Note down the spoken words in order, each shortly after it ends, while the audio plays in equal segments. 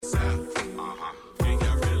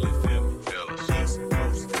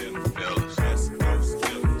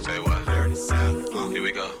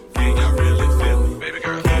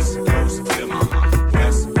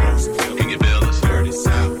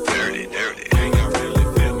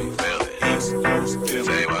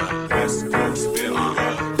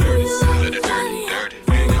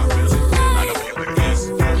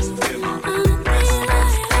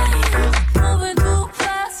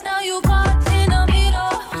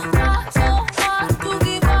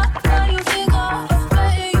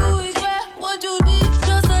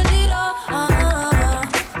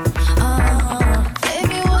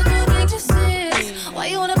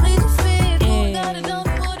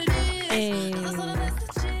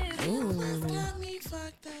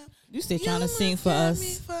They're trying to sing for us.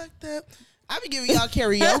 Me fucked up. I be giving y'all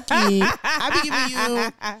karaoke.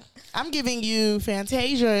 I'm giving you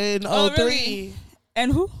Fantasia in 03. Really?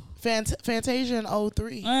 And who? Fantasia in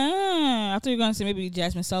 03. I thought you were going to say maybe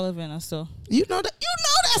Jasmine Sullivan or so. You know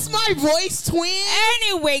that's my voice, twin.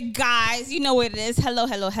 Anyway, guys, you know what it is.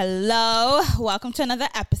 Hello. Welcome to another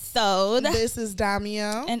episode. This is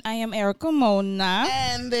Damio. And I am Erica Mona.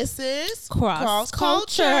 And this is Cross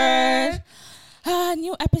Culture.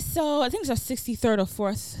 New episode. I think it's our 63rd or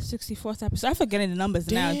 64th episode. I'm forgetting the numbers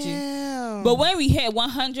now, G. But when we hit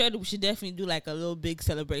 100, we should definitely do like a little big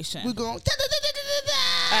celebration. We're going.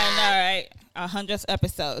 I know, right? Our 100th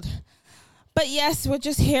episode. But yes, we're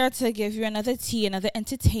just here to give you another tea, another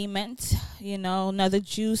entertainment, another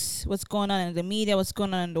juice, what's going on in the media, what's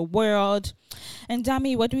going on in the world. And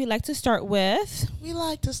Dami, what do we like to start with? We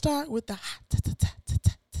like to start with the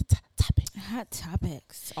topics. Hot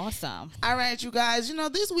topics. Awesome. All right, you guys.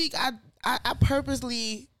 This week I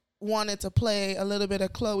purposely wanted to play a little bit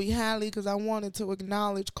of Chloe Halle because I wanted to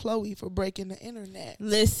acknowledge Chloe for breaking the internet.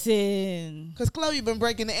 Listen. Because Chloe been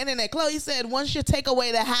breaking the internet. Chloe said, once you take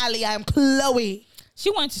away the Halle, I'm Chloe. She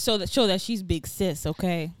wanted to show that she's big sis,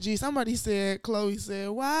 okay? Gee, somebody said, Chloe said,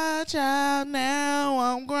 watch out now,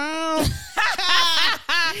 I'm grown.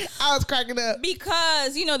 I was cracking up.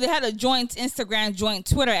 Because, they had a joint Instagram, joint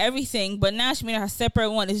Twitter, everything. But now she made her separate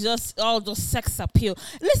one. It's just all those sex appeal.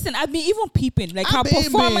 Listen, I've been even peeping. Like her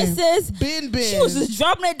performances. She was just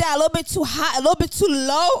dropping it down a little bit too high, a little bit too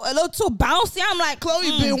low, a little too bouncy. I'm like, Chloe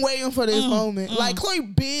been waiting for this moment. Like Chloe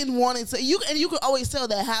been wanting to. You could always tell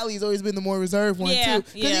that Halle's always been the more reserved one too.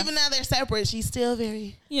 Because even now they're separate, she's still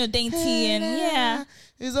very dainty and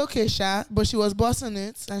It's okay, shot, but she was busting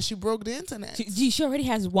it and she broke the internet. She already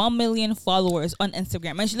has 1 million followers on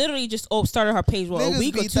Instagram, and she literally just started her page a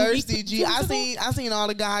week or 2 thirsty, weeks. G. I seen all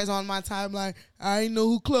the guys on my timeline. I didn't know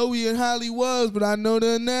who Chloe and Halle was, but I know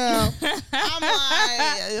them now. I'm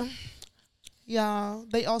like, y'all.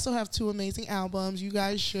 They also have 2 amazing albums. You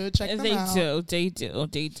guys should check them out. They do.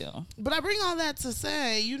 But I bring all that to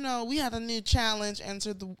say, we had a new challenge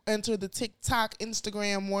enter the TikTok,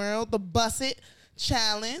 Instagram world, the Bust It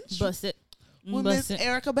Challenge. Bust it. With Miss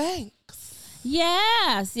Erica Banks.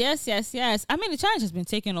 Yes. I mean, the challenge has been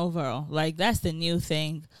taken over. Like, that's the new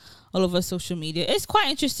thing all over social media. It's quite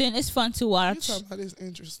interesting. It's fun to watch. You talking about it's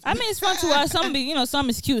interesting. I mean, it's fun to watch. Some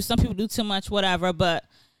is cute. Some people do too much, whatever. But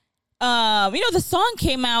the song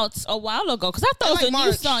came out a while ago because I thought it was a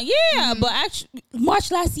new song. Yeah, but actually,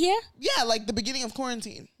 March last year? Yeah, like the beginning of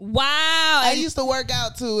quarantine. Wow. I used to work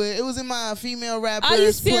out to it. It was in my female rappers Are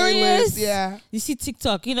you serious? playlist. Yeah. You see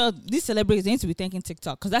TikTok, these celebrities, they need to be thanking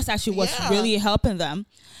TikTok because that's actually what's really helping them.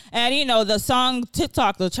 And, the song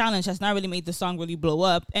TikTok, the challenge, has not really made the song really blow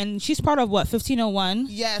up. And she's part of what, 1501?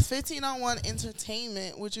 Yes, 1501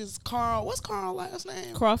 Entertainment, which is Carl. What's Carl's last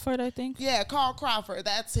name? Crawford, I think. Yeah, Carl Crawford.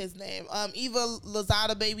 That's his name. Eva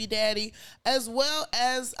Lozada, baby daddy, as well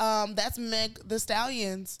as that's Meg the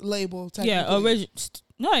Stallion's label. Yeah, original.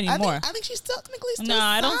 Not anymore. I think she's technically still No,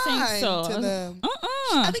 I don't think so. To them.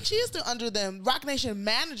 I think she is still under them. Roc Nation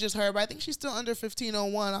manages her, but I think she's still under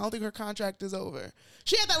 1501. I don't think her contract is over.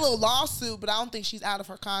 She had that little lawsuit, but I don't think she's out of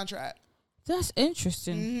her contract. That's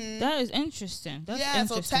interesting. Mm-hmm. That is interesting.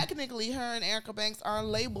 So technically her and Erica Banks are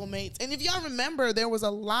label mates. And if y'all remember, there was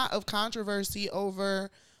a lot of controversy over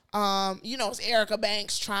it's Erica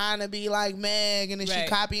Banks trying to be like Meg, and is she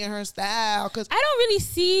copying her style? Because I don't really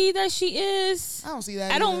see that she is. I don't see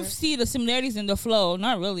that. I don't see the similarities in the flow.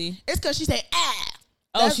 Not really. It's because she said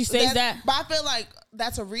she says that. But I feel like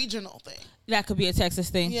that's a regional thing. That could be a Texas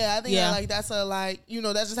thing. Yeah, I think that's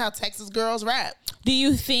that's just how Texas girls rap. Do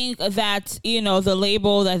you think that, the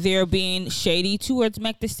label that they're being shady towards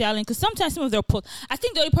Meg Thee Stallion? Because sometimes some of their posts, I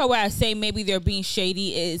think the only part where I say maybe they're being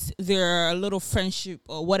shady is their little friendship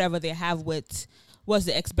or whatever they have with, what's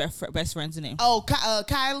the ex-best friend's name? Oh,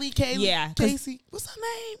 Kaylee? Yeah. Casey. What's her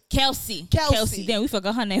name? Kelsey. Damn, we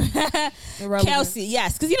forgot her name. Kelsey,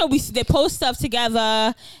 yes. Because, they post stuff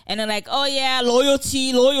together and they're like, oh, yeah,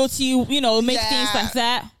 loyalty, make things like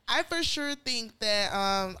that. I for sure think that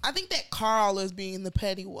I think that Carl is being the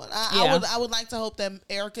petty one. I would like to hope that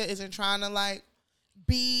Erica isn't trying to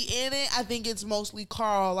be in it. I think it's mostly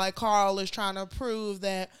Carl. Like Carl is trying to prove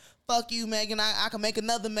that fuck you, Megan. I can make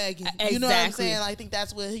another Megan. Exactly. You know what I'm saying? I think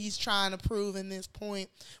that's what he's trying to prove in this point,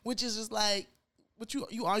 which is just like, what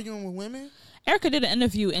you arguing with women? Erica did an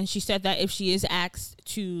interview and she said that if she is asked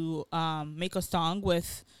to make a song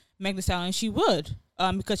with Meg Thee Stallion, she would.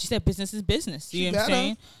 because she said business is business. You know what I'm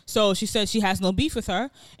saying? So she said she has no beef with her.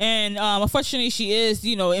 And unfortunately, she is,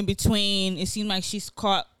 in between. It seemed like she's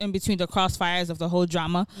caught in between the crossfires of the whole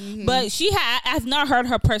drama. Mm-hmm. But I've not heard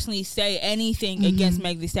her personally say anything against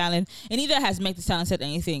Meg Thee Stallion. And neither has Meg Thee Stallion said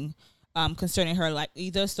anything concerning her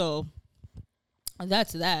either. So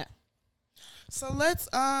that's that. So let's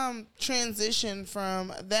transition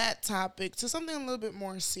from that topic to something a little bit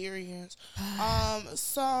more serious.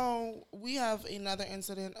 So we have another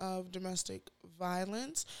incident of domestic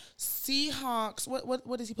violence. Seahawks.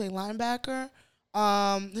 What does he play? Linebacker.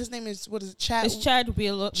 His name is Chad. It's Chad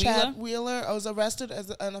Wheeler. Chad Wheeler was arrested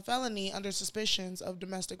in a felony under suspicions of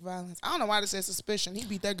domestic violence. I don't know why they said suspicion. He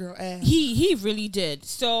beat that girl ass. He really did.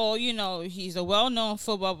 So he's a well-known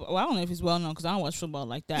football. Well, I don't know if he's well-known because I don't watch football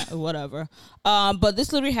like that or whatever. But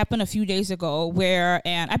this literally happened a few days ago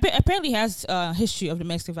and apparently he has a history of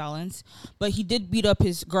domestic violence. But he did beat up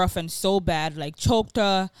his girlfriend so bad, like choked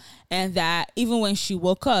her. And that even when she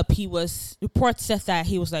woke up, reports said that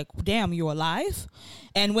he was like, damn, you're alive.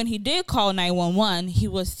 And when he did call 911,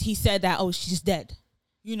 he said that, oh, she's dead.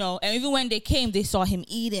 And even when they came, they saw him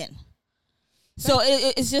eating. So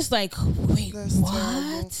it's just like, wait, that's what?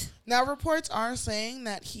 Terrible. Now, reports are saying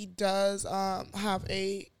that he does have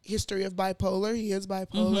a history of bipolar. He is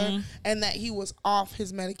bipolar, and that he was off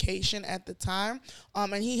his medication at the time.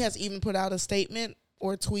 And he has even put out a statement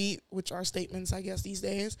or tweet, which are statements, I guess, these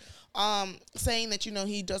days, saying that,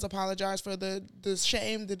 he does apologize for the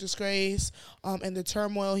shame, the disgrace, and the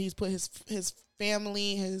turmoil he's put his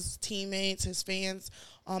family, his teammates, his fans,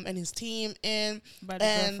 and his team in. By the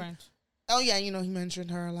girlfriend. Oh, yeah, he mentioned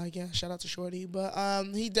her, shout out to Shorty. But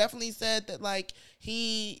he definitely said that,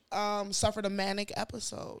 he suffered a manic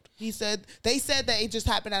episode. They said that it just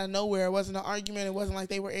happened out of nowhere. It wasn't an argument. It wasn't like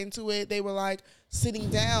they were into it. They were, sitting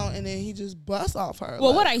down, and then he just bust off her.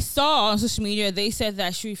 Well, what I saw on social media, they said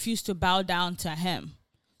that she refused to bow down to him.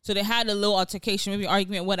 So they had a little altercation, maybe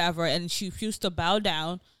argument, whatever, and she refused to bow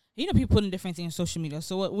down. People put in different things on social media,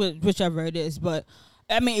 so whichever it is. But,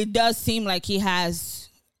 it does seem like he has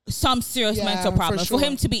some serious mental problem. For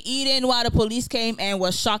him to be eating while the police came and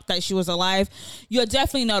was shocked that she was alive, you're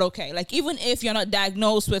definitely not okay. Even if you're not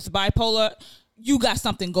diagnosed with bipolar, you got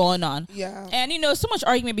something going on. Yeah. And, so much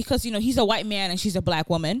argument because, he's a white man and she's a black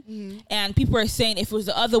woman. Mm-hmm. And people are saying if it was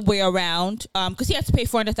the other way around, because he had to pay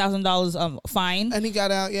 $400,000 fine. And he got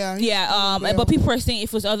out, yeah. Yeah. But people are saying if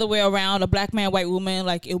it was the other way around, a black man, white woman,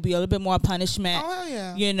 it would be a little bit more punishment. Oh,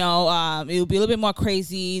 yeah. It would be a little bit more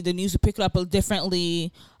crazy. The news would pick it up a little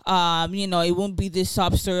differently. It won't be this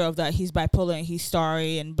sob story of that he's bipolar and he's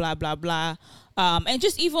sorry and blah, blah, blah. And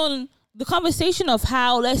just even the conversation of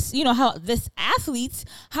how this athletes,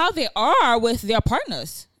 how they are with their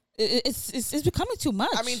partners. It's becoming too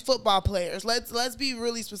much. Football players. Let's be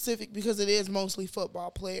really specific because it is mostly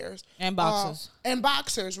football players and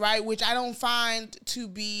boxers. Right? Which I don't find to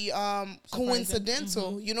be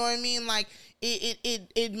coincidental. Mm-hmm. You know what I mean?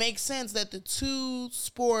 It makes sense that the two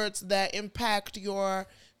sports that impact your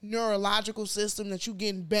neurological system, that you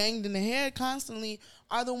getting banged in the head constantly,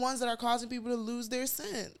 are the ones that are causing people to lose their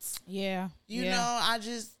sense. Yeah. I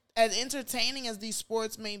just, as entertaining as these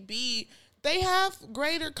sports may be, they have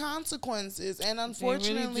greater consequences. And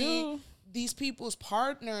unfortunately, really these people's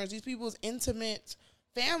partners, these people's intimate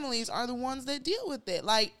families are the ones that deal with it.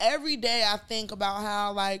 Every day I think about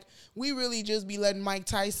how, we really just be letting Mike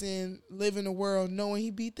Tyson live in the world knowing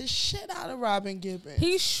he beat the shit out of Robin Gibbons.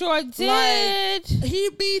 He sure did. He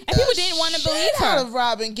beat and people didn't want to believe her. Out of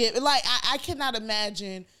Robin Gibbons. I cannot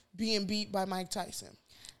imagine being beat by Mike Tyson.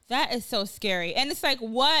 That is so scary. And it's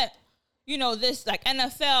what, this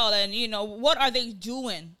NFL and, what are they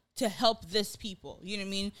doing to help this people? You know what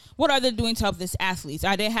I mean? What are they doing to help this athletes?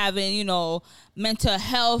 Are they having, mental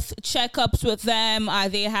health checkups with them? Are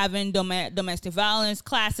they having domestic violence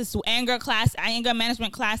classes, anger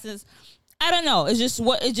management classes? I don't know.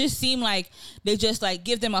 It just seemed like they just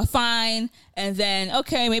give them a fine and then,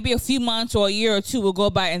 okay, maybe a few months or a year or two will go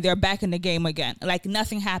by and they're back in the game again.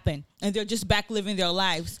 Nothing happened. And they're just back living their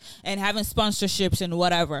lives and having sponsorships and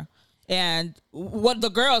whatever. And what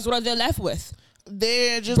are they left with?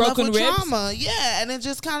 They're just broken left with ribs? trauma. Yeah, and it's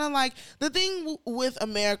just kind of the thing with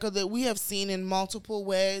America that we have seen in multiple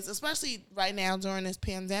ways, especially right now during this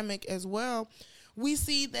pandemic as well. We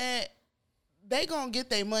see that they gonna get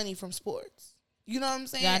their money from sports. You know what I'm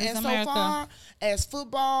saying? That is and America. So far as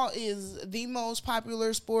football is the most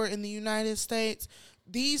popular sport in the United States,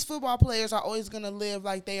 these football players are always going to live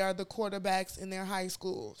like they are the quarterbacks in their high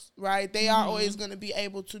schools, right? They are always going to be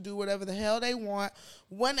able to do whatever the hell they want,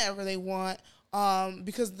 whenever they want,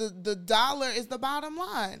 because the dollar is the bottom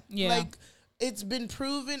line. Yeah. It's been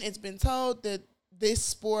proven, it's been told that this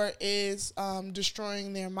sport is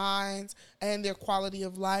destroying their minds and their quality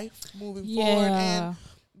of life moving forward. And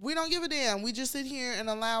we don't give a damn. We just sit here and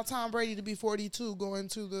allow Tom Brady to be 42 going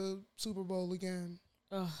to the Super Bowl again.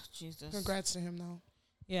 Oh, Jesus. Congrats to him, though.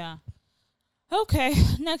 Yeah. Okay,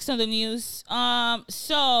 next on the news. There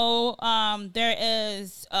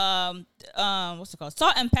is what's it called?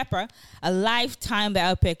 Salt and Pepper, a Lifetime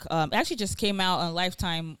biopic. It actually just came out on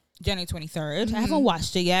Lifetime January 23rd. Mm-hmm. I haven't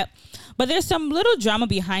watched it yet, but there's some little drama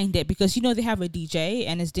behind it because they have a DJ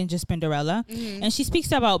and it's Ginger Spinderella, and she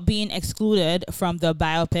speaks about being excluded from the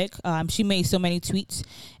biopic. She made so many tweets,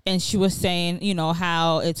 and she was saying,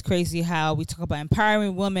 how it's crazy how we talk about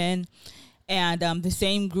empowering women. And the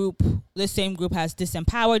same group has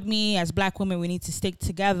disempowered me. As Black women, we need to stick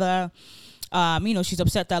together. She's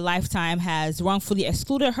upset that Lifetime has wrongfully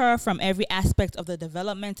excluded her from every aspect of the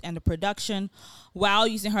development and the production while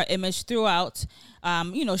using her image throughout,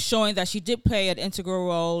 showing that she did play an integral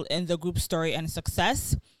role in the group's story and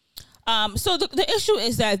success. So the issue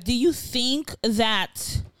is that, do you think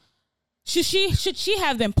that should she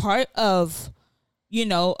have been part of,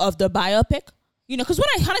 of the biopic? Because when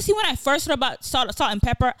I first heard about Salt and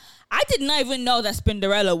Pepper, I did not even know that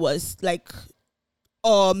Spinderella was like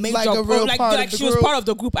major, like a real part of the she group. was part of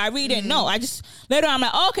the group. I really didn't know. I just later on I'm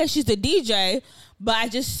like, okay, she's the DJ, but I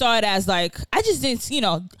just saw it as like I just didn't,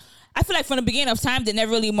 I feel like from the beginning of time they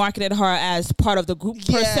never really marketed her as part of the group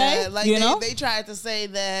per se. Like they tried to say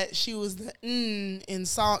that she was the in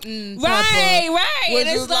Salt and Pepper, right, which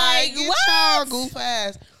and was it's like get what? Y'all goof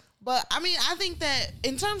ass. But, I mean, I think that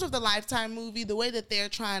in terms of the Lifetime movie, the way that they're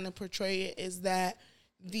trying to portray it is that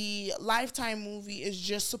the Lifetime movie is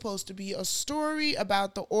just supposed to be a story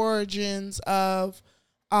about the origins of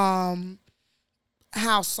how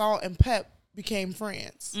Salt and Pep became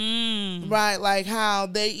friends. Right? Like how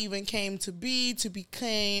they even came to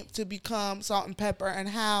become Salt and Pepper, and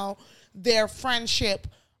how their friendship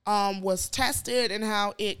was tested and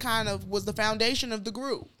how it kind of was the foundation of the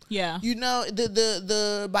group. Yeah.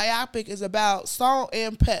 The biopic is about Salt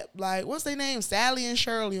and Pep. Like, what's their name? Sally and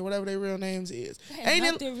Shirley, or whatever their real names is.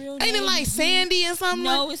 Ain't it like Sandy or something?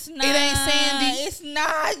 No, it's not. It ain't Sandy. It's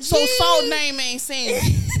not. So Salt name ain't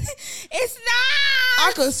Sandy. It's not.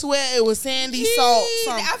 I could swear it was Sandy Salt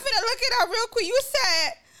something. I'm finna look it up real quick. You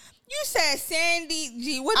said Sandy.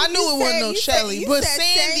 Gee, what did I knew you it say? wasn't no Shelly, but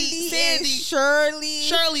Sandy and Shirley.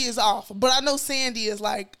 Shirley is off, but I know Sandy is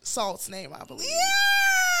like Salt's name, I believe. Yeah.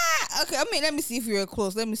 Okay, let me see if you're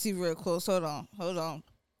close. Hold on. I'm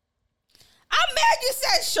mad you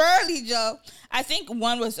said Shirley, Joe. I think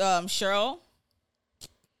one was Cheryl.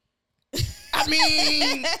 I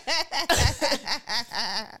mean,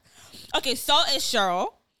 okay, Salt is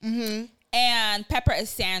Cheryl, and Pepper is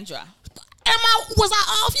Sandra. Was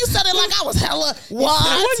I off? You said it like I was hella what?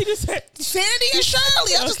 What did you say? Sandy and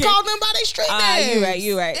Shirley. I just called them by their street names.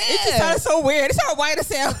 You're right. Yeah. It just sounded so weird. It sounded white as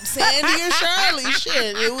hell. Sandy and Shirley.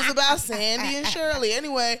 Shit. It was about Sandy and Shirley.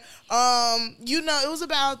 Anyway, it was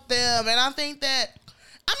about them. And I think that,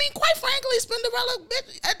 I mean, quite frankly, Spinderella,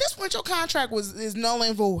 at this point, your contract is null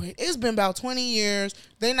and void. It's been about 20 years.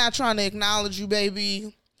 They're not trying to acknowledge you,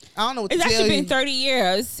 baby. I don't know what to tell you. It's actually been 30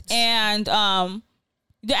 years. And,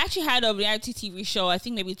 they actually had a reality TV show, I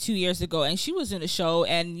think maybe 2 years ago, and she was in the show,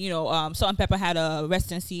 and, Salt and Pepper had a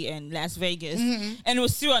residency in Las Vegas, and it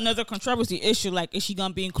was still another controversy issue, like, is she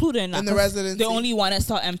going to be included in the residency? The only one that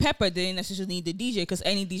Salt and Pepper didn't necessarily need the DJ, because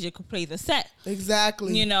any DJ could play the set.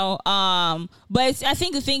 Exactly. But I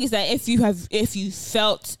think the thing is that if you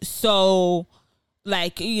felt so,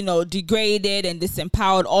 like, degraded and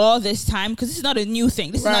disempowered all this time, because this is not a new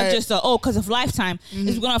thing. This is not just because of Lifetime.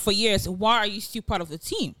 It's been going on for years. Why are you still part of the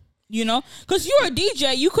team? Because you're a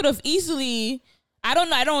DJ, you could have easily. I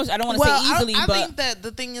don't know. I don't want to say easily, I but think that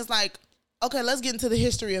the thing is like, okay, let's get into the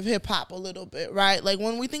history of hip hop a little bit, right? Like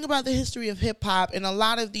when we think about the history of hip hop and a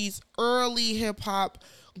lot of these early hip hop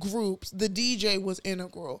groups, the DJ was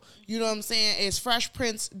integral. You know what I'm saying? It's Fresh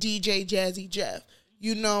Prince, DJ Jazzy Jeff.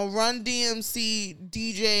 Run DMC,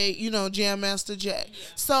 DJ, Jam Master Jay.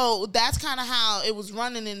 So that's kind of how it was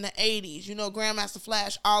running in the 80s. Grandmaster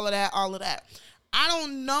Flash, all of that. I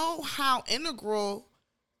don't know how integral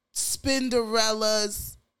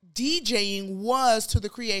Spinderella's DJing was to the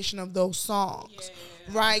creation of those songs,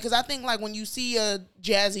 right? Because I think, like, when you see a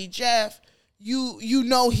Jazzy Jeff, you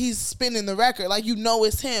know he's spinning the record. Like,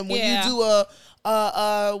 it's him. When you do a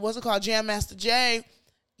what's it called, Jam Master Jay,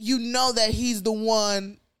 you know that he's the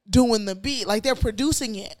one doing the beat. Like, they're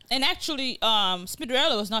producing it. And actually,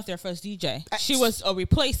 Spinderella was not their first DJ. She was a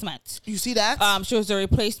replacement. You see that? She was a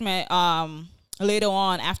replacement. later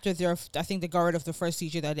on, after I think they got rid of the first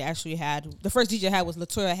DJ that they actually had. The first DJ had was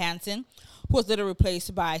Latoya Hanson, who was later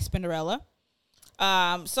replaced by Spinderella.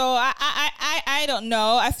 So I don't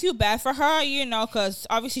know. I feel bad for her, because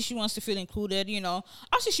obviously she wants to feel included,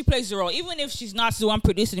 Obviously she plays the role. Even if she's not the one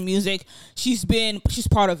producing the music, she's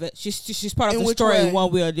part of it. She's part of the story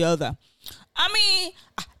one way or the other. I mean,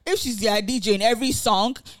 if she's the DJ in every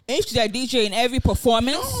song, if she's the DJ in every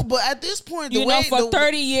performance. No, but at this point, for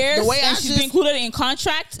 30 years, and she's been included in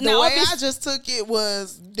contracts. The way I just took it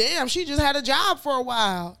was, damn, she just had a job for a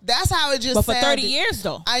while. That's how it just But for 30 years,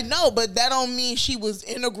 though. I know, but that don't mean she was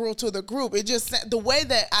integral to the group. It just, the way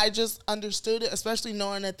that I just understood it, especially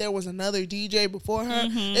knowing that there was another DJ before her,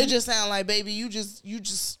 it just sounded like, baby, you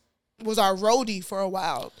just was our roadie for a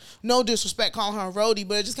while. No disrespect calling her a roadie,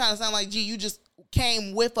 but it just kind of sounded like, gee, you just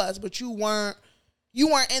came with us, but you weren't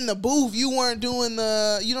in the booth. You weren't doing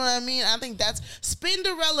the, you know what I mean? I think that's,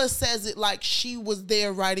 Spinderella says it like she was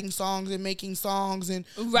there writing songs and making songs. And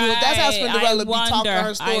that's how Spinderella be talking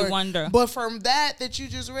her story. I wonder. But from that you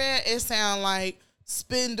just read, it sounded like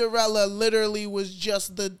Spinderella literally was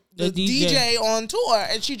just the DJ on tour,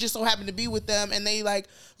 and she just so happened to be with them, and they like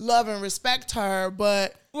love and respect her.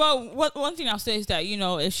 But one thing I'll say is that,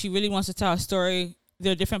 if she really wants to tell a story,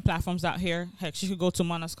 there are different platforms out here. Heck, she could go to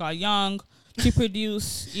Mona Scott Young to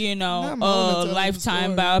produce, a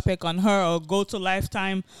Lifetime biopic on her, or go to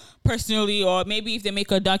Lifetime personally, or maybe if they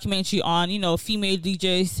make a documentary on, female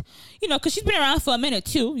DJs, because she's been around for a minute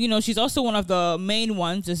too. She's also one of the main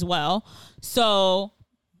ones as well. So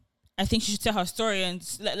I think she should tell her story and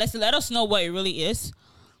let us know what it really is.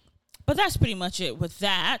 But that's pretty much it with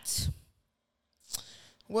that.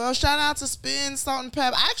 Well, shout out to Spin, Salt and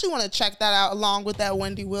Pep. I actually want to check that out along with that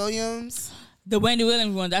Wendy Williams. The Wendy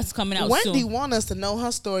Williams one, that's coming out soon. Wendy want us to know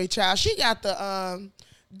her story, child. She got the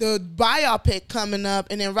biopic coming up,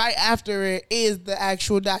 and then right after it is the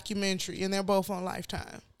actual documentary, and they're both on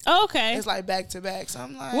Lifetime. Oh, okay. It's like back to back. So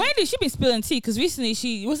I'm like, Wendy, she been spilling tea, because recently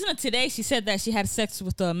today she said that she had sex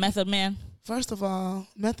with the Method Man. First of all,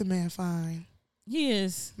 Method Man fine. He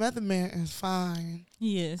is. Method Man is fine.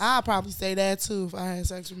 He is. I'll probably say that too if I had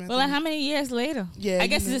sex with Method Man. Well, how many years later? Yeah. I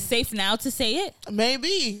guess is it safe now to say it?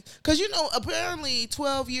 Maybe. Because, apparently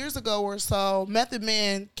 12 years ago or so, Method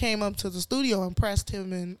Man came up to the studio and pressed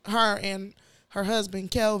him and her husband,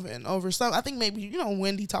 Kelvin, over something. I think maybe,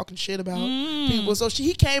 Wendy talking shit about people. So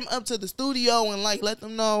he came up to the studio and, let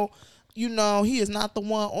them know, he is not the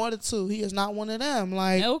one or the two. He is not one of them.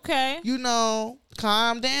 Okay.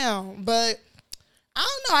 Calm down. But I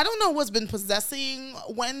don't know. I don't know what's been possessing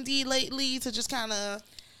Wendy lately to just kind of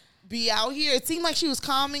be out here. It seemed like she was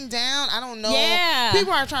calming down. I don't know. Yeah.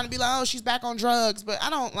 People are trying to be like, oh, she's back on drugs. But I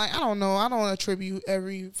don't know. I don't attribute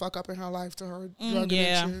every fuck up in her life to her drug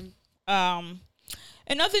addiction.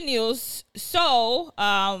 In other news, so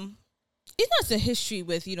it's a history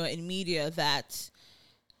with, in media that,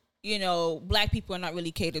 black people are not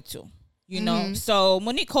really catered to. So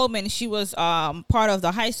Monique Coleman, she was part of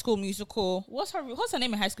the High School Musical. What's her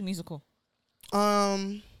name in High School Musical?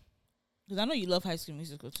 Because I know you love High School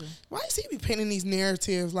Musical too. Why does he be painting these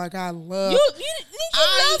narratives like I love? You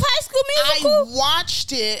love High School Musical? I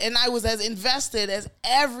watched it and I was as invested as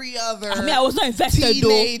every other. I was not invested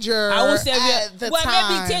teenager. Though. I would say at the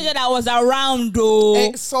time. Maybe teenager that was around though.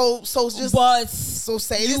 And so say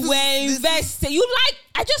you were invested.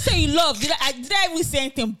 I just say you love. Did I even say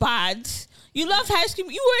anything bad? You loved High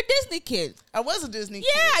School. You were a Disney kid. I was a Disney kid.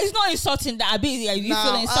 Yeah, it's not insulting that. Are you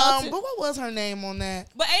feeling insulted? But what was her name on that?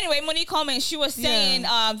 But anyway, Monique Coleman, she was saying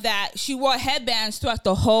that she wore headbands throughout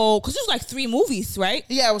the whole, because it was like 3 movies, right?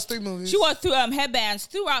 Yeah, it was 3 movies. She wore headbands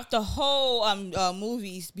throughout the whole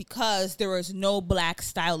movies because there was no black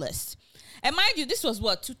stylist. And mind you, this was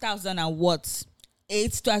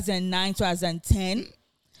 2008, 2009, 2010.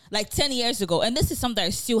 Like 10 years ago. And this is something that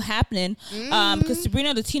is still happening. Because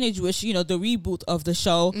Sabrina the Teenage Witch, the reboot of the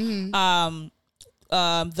show,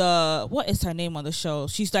 what is her name on the show?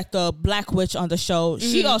 She's like the black witch on the show.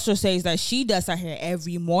 She also says that she does her hair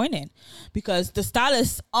every morning because the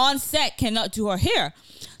stylist on set cannot do her hair.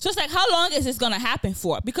 So it's like, how long is this gonna happen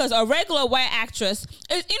for? Because a regular white actress,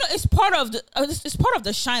 it's part of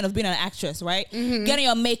the shine of being an actress, right? Getting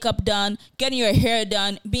your makeup done, getting your hair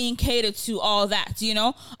done, being catered to, all that.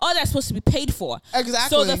 All that's supposed to be paid for.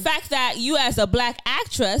 Exactly. So the fact that you as a black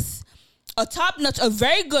actress, a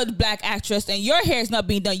very good black actress, and your hair is not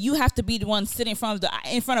being done, you have to be the one sitting in front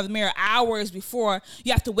of the mirror hours before.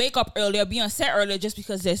 You have to wake up earlier, be on set earlier, just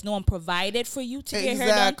because there's no one provided for you to get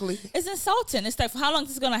hair done. It's insulting. It's like, how long is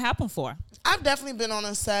this going to happen for? I've definitely been on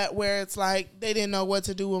a set where it's like they didn't know what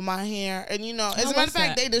to do with my hair, and as a matter of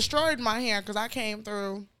fact, they destroyed my hair because I came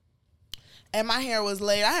through and my hair was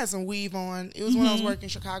laid. I had some weave on. It was when I was working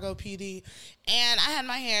Chicago PD, and I had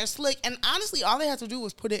my hair slick. And honestly, all they had to do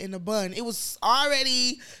was put it in the bun. It was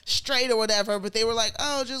already straight or whatever, but they were like,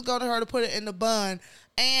 "Oh, just go to her to put it in the bun."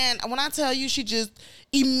 And when I tell you, she just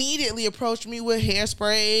immediately approached me with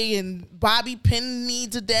hairspray and bobby pinned me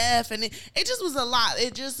to death. And it just was a lot.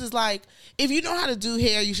 It just is like, if you know how to do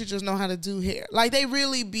hair, you should just know how to do hair. Like, they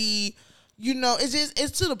really be, you know,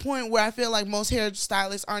 it's to the point where I feel like most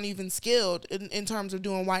hairstylists aren't even skilled in terms of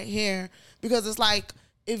doing white hair. Because it's like,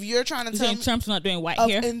 if you're trying to tell me, in terms of not doing white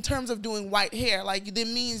hair? In terms of doing white hair, like, that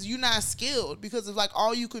means you're not skilled, because if, like,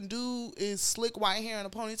 all you can do is slick white hair in a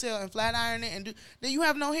ponytail and flat iron it, and then you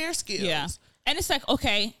have no hair skills. Yeah. And it's like,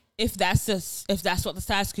 okay, if that's what the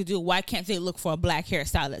stylists could do, why can't they look for a black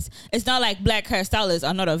hairstylist? It's not like black hairstylists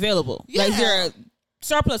are not available. Yeah. Like, there are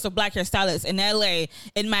surplus of black hairstylists in LA,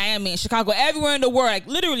 in Miami, in Chicago, everywhere in the world. Like,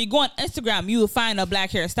 literally, go on Instagram, you will find a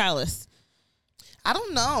black hairstylist. I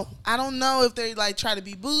don't know if they like try to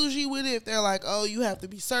be bougie with it. If they're like, oh, you have to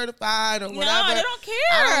be certified or whatever. No, they don't care.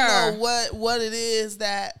 I don't know what it is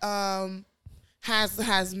that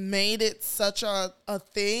has made it such a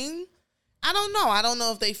thing. I don't know. I don't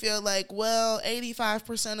know if they feel like, well,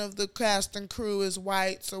 85% of the cast and crew is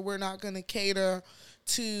white, so we're not going to cater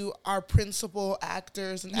to our principal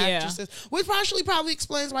actors and actresses, which partially probably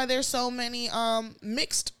explains why there's so many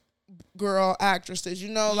mixed girl actresses, you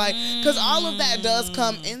know, like, because all of that does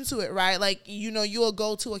come into it, right? Like, you know, you'll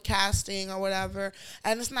go to a casting or whatever,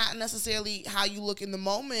 and it's not necessarily how you look in the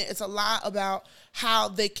moment. It's a lot about how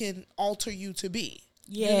they can alter you to be.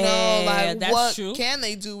 Yeah, you know, like, that's what true. Can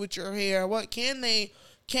they do with your hair? What can they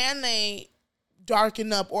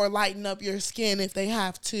darken up or lighten up your skin if they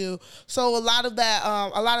have to? So a lot of that,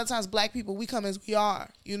 a lot of times black people, we come as we are.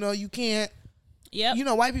 You know, you can't, you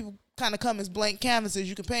know, white people kind of come as blank canvases.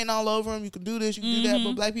 You can paint all over them. You can do this, you can do that.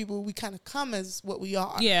 But black people, we kind of come as what we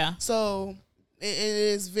are. Yeah. So it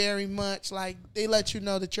is very much like they let you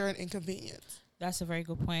know that you're an inconvenience. That's a very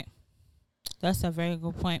good point.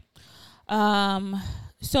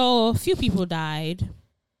 So a few people died.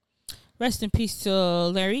 Rest in peace to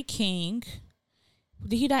Larry King.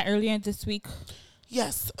 Did he die earlier this week?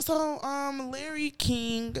 Yes. So Larry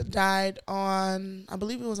King died on, I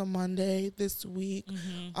believe it was a Monday this week.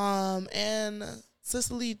 And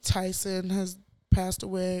Cicely Tyson has passed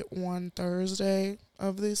away on Thursday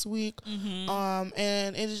of this week.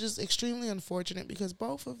 And it is just extremely unfortunate because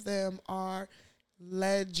both of them are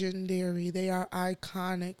legendary. They are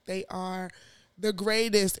iconic. They are the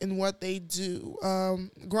greatest in what they do.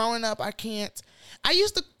 Growing up, I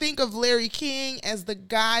used to think of Larry King as the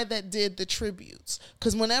guy that did the tributes.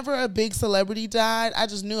 Because whenever a big celebrity died, I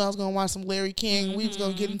just knew I was going to watch some Larry King. We was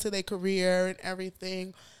going to get into their career and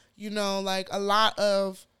everything. You know, like a lot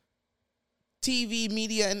of TV,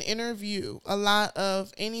 media, and interview, a lot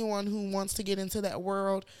of anyone who wants to get into that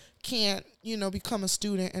world can't, you know, become a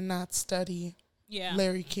student and not study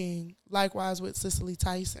Larry King. Likewise with Cicely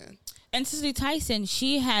Tyson. And Cicely Tyson,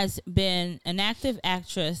 she has been an active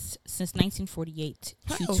actress since 1948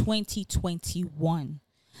 to 2021.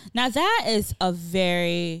 Now, that's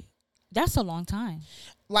a long time.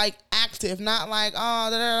 Like, active, not like,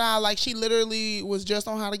 like she literally was just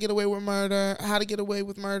on How to Get Away with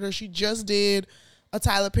Murder. She just did a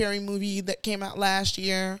Tyler Perry movie that came out last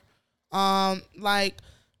year. Mama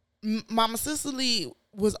Cicely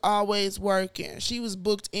was always working. She was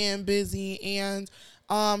booked and busy, and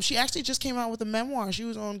she actually just came out with a memoir. She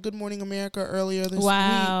was on Good Morning America earlier this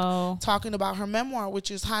week talking about her memoir,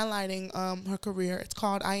 which is highlighting her career. It's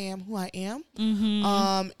called I Am Who I Am.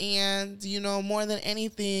 And, you know, more than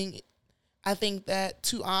anything, I think that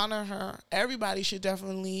to honor her, everybody should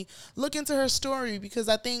definitely look into her story, because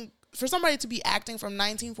I think for somebody to be acting from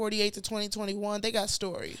 1948 to 2021, they got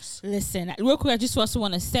stories. Listen, real quick, I just also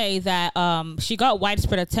want to say that she got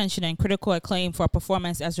widespread attention and critical acclaim for a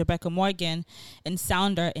performance as Rebecca Morgan in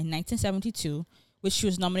Sounder in 1972, which she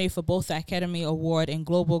was nominated for both the Academy Award and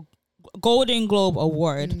Golden Globe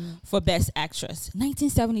Award for Best Actress.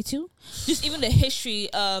 1972? Just even the history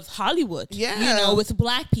of Hollywood, you know, with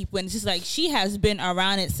black people. And it's just like, she has been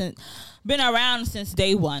around since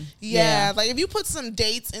day one. Yeah, like if you put some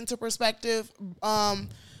dates into perspective,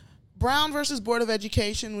 Brown versus Board of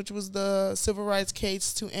Education, which was the civil rights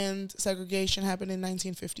case to end segregation, happened in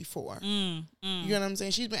 1954. You know what I'm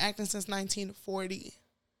saying? She's been acting since 1940.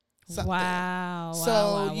 Wow.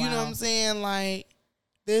 So you know what I'm saying? Like,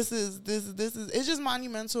 this is it's just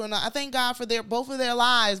monumental, and I thank God for both of their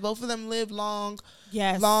lives. Both of them lived long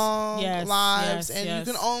lives, and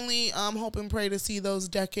you can only hope and pray to see those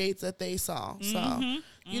decades that they saw. So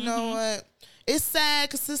you know what? it's sad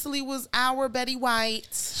because Cicely was our Betty White.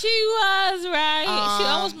 She was, right. She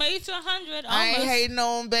almost made it to 100. I ain't hating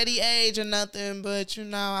on Betty age or nothing, but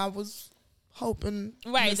I was hoping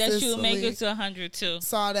that she would make it to 100 too.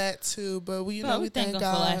 Saw that too, but we thank God.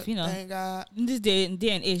 For life, thank God. In this day and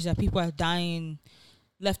age that people are dying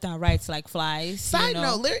left and right like flies. Side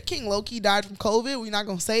note, Larry King low-key died from COVID. We're not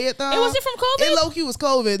going to say it, though. It wasn't from COVID? It low-key was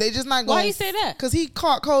COVID. They just not going to. Why you say that? Because he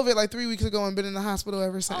caught COVID like 3 weeks ago and been in the hospital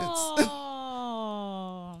ever since. Oh.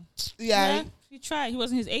 yeah. He tried. He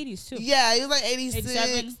was in his 80s, too. Yeah, he was like 86.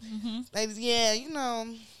 87. Mm-hmm. Yeah,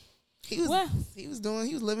 he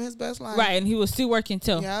was living his best life. Right, and he was still working,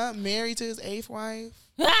 too. Yeah, married to his 8th wife.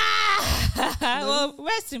 Well,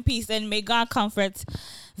 rest in peace, and may God comfort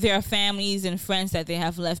their families and friends that they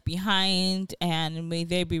have left behind, and may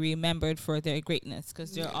they be remembered for their greatness,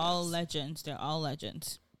 because they're all legends. They're all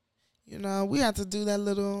legends. We have to do that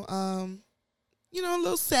little, a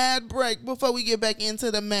little sad break before we get back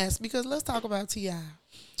into the mess, because let's talk about T.I.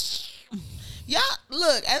 Yeah,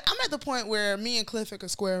 look, I'm at the point where me and Clifford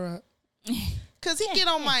could square up, because he get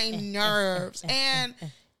on my nerves, and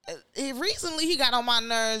recently he got on my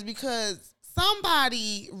nerves because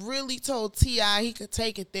somebody really told T.I. he could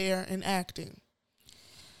take it there in acting.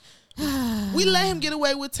 We let him get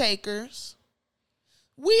away with Takers.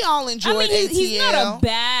 We all enjoyed ATL. He's not a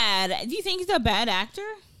bad... Do you think he's a bad actor?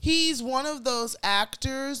 He's one of those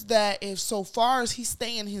actors that if so far as he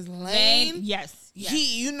stay in his lane... Yes.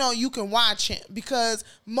 You can watch him, because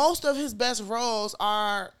most of his best roles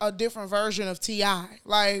are a different version of T.I.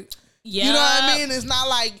 Like, you know what I mean? It's not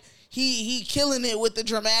like... He killing it with the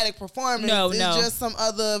dramatic performance. No. Just some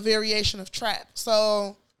other variation of trap.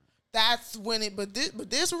 So that's when it. But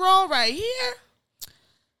this role right here.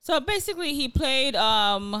 So basically, he played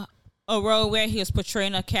a role where he was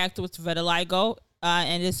portraying a character with vitiligo,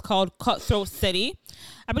 and it's called Cutthroat City.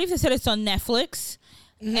 I believe they said it's on Netflix.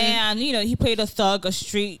 Mm-hmm. And he played a thug, a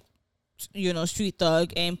street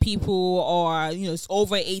thug, and people are it's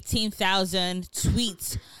over 18,000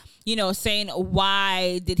 tweets. Saying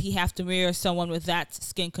why did he have to mirror someone with that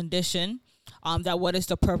skin condition? That what is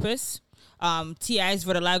the purpose? T.I.'s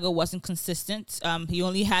vitiligo wasn't consistent. He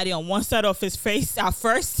only had it on one side of his face at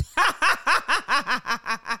first.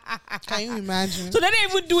 Can you imagine? So they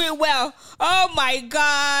didn't even do it well. Oh my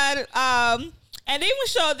God. And they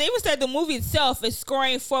even said the movie itself is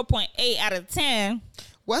scoring 4.8 out of 10.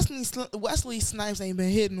 Wesley Snipes ain't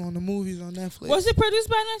been hitting on the movies on Netflix. Was it produced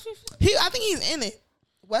by Netflix? I think he's in it.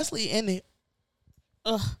 Wesley in it.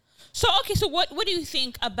 So what do you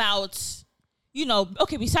think about,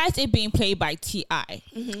 besides it being played by T.I.,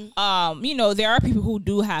 mm-hmm. There are people who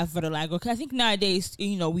do have vitiligo. Cause I think nowadays,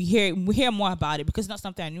 we hear more about it, because it's not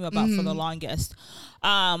something I knew about mm-hmm. for the longest.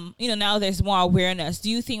 Now there's more awareness. Do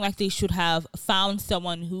you think like they should have found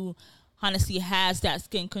someone who honestly has that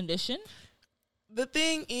skin condition? The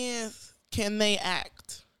thing is, can they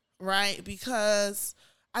act, right? Because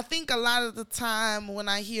I think a lot of the time when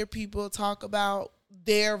I hear people talk about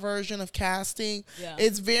their version of casting,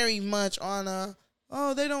 it's very much on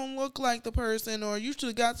they don't look like the person, or you should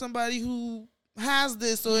have got somebody who has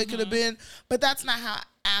this, or it could have been. But that's not how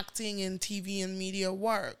acting in TV and media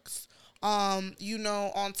works. On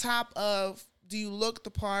top of do you look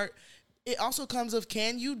the part, it also comes of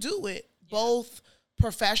can you do it, both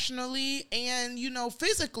professionally and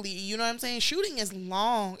physically. You know what I'm saying? Shooting is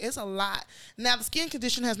long. It's a lot. Now the skin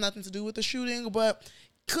condition has nothing to do with the shooting, but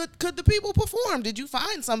could the people perform? Did you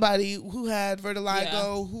find somebody who had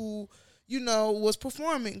vitiligo who was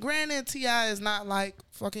performing? Granted, T.I. is not like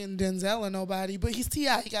fucking Denzel or nobody, but he's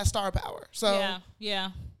T.I. He got star power. So yeah,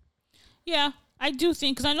 I do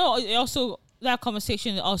think, because I know also that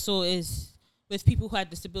conversation also is with people who have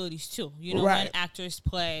disabilities too. When actors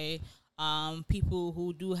play people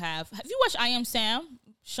who do have you watched I Am Sam?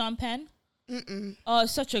 Sean Penn? Mm-mm. Oh,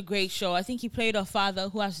 it's such a great show. I think he played a father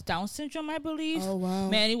who has Down syndrome, I believe. Oh wow,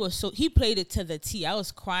 man, he played it to the T. I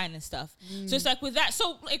was crying and stuff. So it's like with that.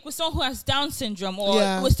 So like with someone who has Down syndrome,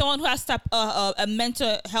 or with someone who has a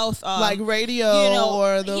mental health, like Radio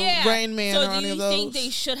or the Rain Man, or any of those. So do you think they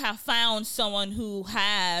should have found someone who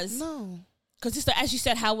has Because it's as you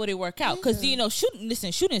said, how would it work out? Because shooting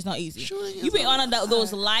is not easy. You be on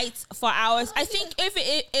those lights for hours. I think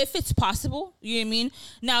if it's possible, you know what I mean.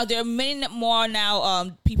 Now there are many more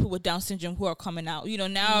people with Down syndrome who are coming out.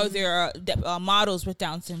 Now there are models with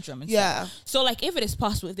Down syndrome and stuff. So like if it is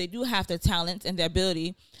possible, if they do have the talent and the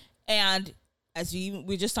ability, and as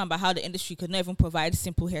we just talking about how the industry could never provide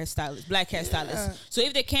simple hairstylists, black hairstylists. So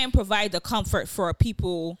if they can provide the comfort for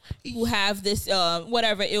people who have this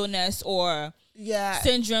whatever illness or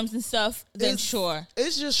syndromes and stuff, then sure.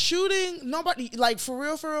 It's just shooting. Nobody, like, for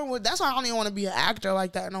real, that's why I don't even want to be an actor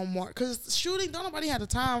like that no more. Because shooting, don't nobody have the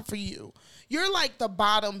time for you. You're like the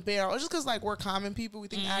bottom barrel. It's just because, like, we're common people. We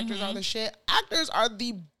think actors are the shit. Actors are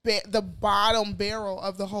the bottom barrel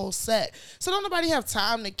of the whole set. So don't nobody have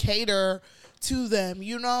time to cater to them.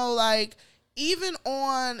 You know, like, even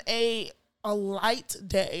on a light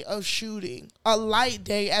day of shooting, a light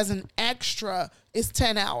day as an extra is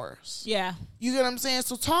 10 hours. Yeah. You get what I'm saying?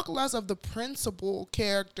 So talk less of the principal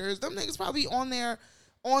characters. Them niggas probably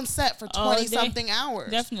on set for 20-something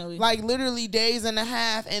hours. Definitely. Like, literally days and a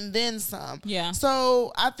half and then some. Yeah.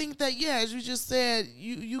 So I think that, as you just said,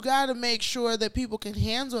 you got to make sure that people can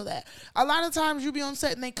handle that. A lot of times you be on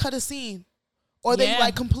set and they cut a scene. Or they,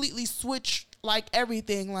 like, completely switch, like,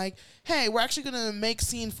 everything. Like, hey, we're actually going to make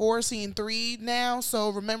scene 4, scene 3 now. So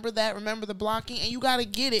remember that. Remember the blocking. And you got to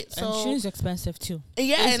get it. So, and shooting's expensive, too.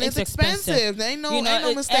 Yeah, it's expensive. There ain't no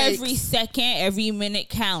mistakes. Every second, every minute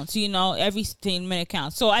counts. You know, every minute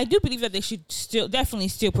counts. So I do believe that they should definitely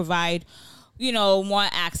still provide, you know, more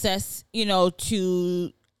access, you know,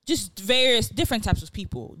 to just various different types of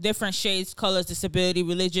people, different shades, colors, disability,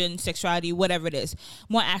 religion, sexuality, whatever it is.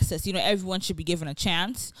 More access. You know, everyone should be given a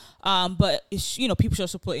chance. But it's, you know, people should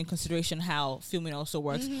also put in consideration how filming also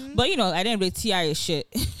works. But, you know, I didn't really T.I. is shit.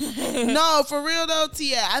 No, for real though,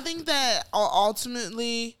 T.I. I think that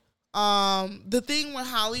ultimately, the thing with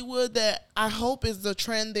Hollywood that I hope is the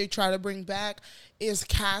trend they try to bring back is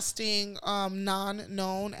casting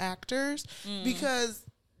non-known actors, because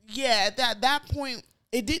at that point.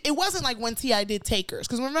 It wasn't like when T.I. did Takers.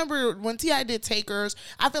 Because remember, when T.I. did Takers,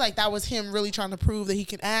 I feel like that was him really trying to prove that he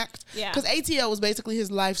can act. Yeah. Because ATL was basically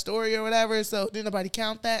his life story or whatever, so didn't nobody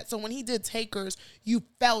count that. So when he did Takers, you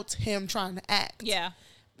felt him trying to act. Yeah.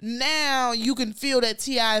 Now you can feel that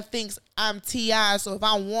T.I. thinks I'm T.I., so if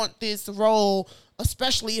I want this role,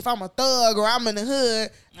 especially if I'm a thug or I'm in the hood,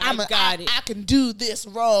 I can do this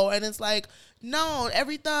role. And it's like, no,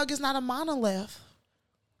 every thug is not a monolith.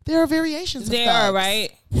 There are variations of thugs. There are, right?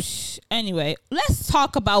 Anyway, let's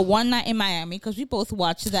talk about One Night in Miami, because we both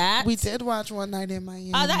watched that. We did watch One Night in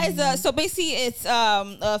Miami. That is so basically it's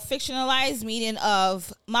a fictionalized meeting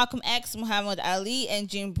of Malcolm X, Muhammad Ali, and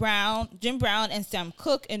Jim Brown and Sam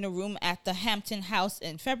Cooke in a room at the Hampton House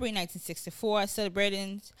in February 1964,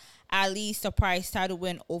 celebrating Ali's surprise title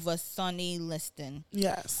win over Sonny Liston.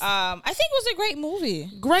 Yes. I think it was a great movie.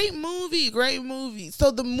 Great movie. So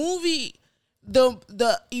the movie,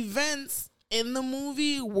 the events in the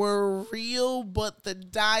movie were real, but the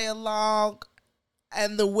dialogue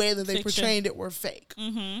and the way that they portrayed it were fake.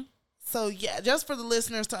 Mm-hmm. So just for the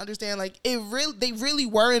listeners to understand, like, they really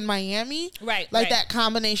were in Miami, right? Like that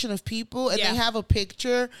combination of people, and they have a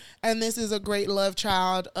picture, and this is a great love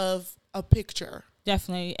child of a picture.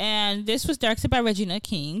 Definitely. And this was directed by Regina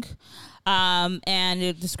King. And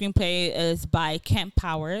the screenplay is by Kent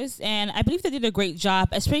Powers. And I believe they did a great job,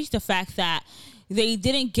 especially the fact that they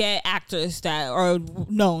didn't get actors that are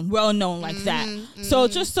well known like that. So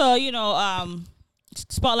just to,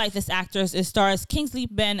 spotlight this actors, it stars Kingsley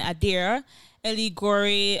Ben-Adir, Ellie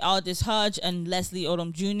Gorey, Aldous Hodge, and Leslie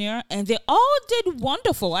Odom Jr. And they all did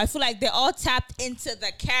wonderful. I feel like they all tapped into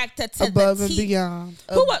the character to above the and beyond.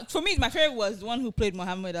 For me, my favorite was the one who played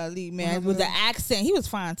Muhammad Ali, man, with the accent. He was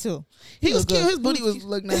fine too. He was cute. His booty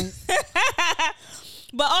looked nice.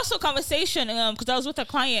 But also conversation, because I was with a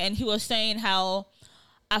client and he was saying how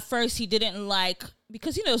at first he didn't like,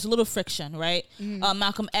 because there was a little friction, right?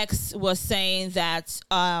 Malcolm X was saying that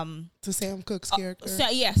to Sam Cooke's character,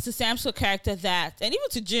 to Sam Cooke's character, that, and even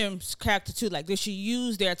to Jim's character too, like they should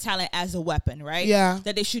use their talent as a weapon, right? Yeah,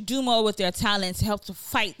 that they should do more with their talent to help to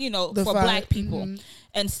fight, for Black people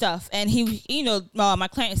and stuff. And he, my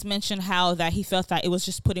clients mentioned how that he felt that it was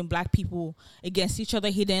just putting Black people against each other.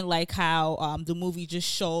 He didn't like how the movie just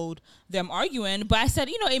showed them arguing. But I said,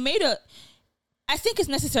 I think it's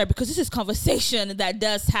necessary because this is conversation that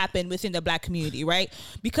does happen within the Black community, right?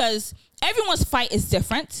 Because everyone's fight is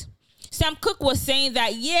different. Sam Cooke was saying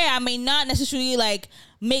that, I may not necessarily like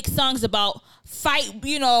make songs about fight,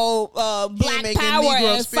 Black power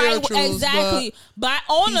and fight exactly. But I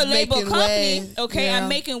own a label company, I'm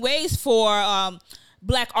making ways for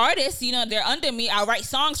Black artists, they're under me. I write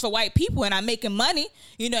songs for white people and I'm making money,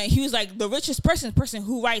 and he was like the richest person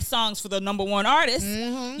who writes songs for the number one artist,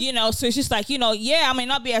 so it's just like, I may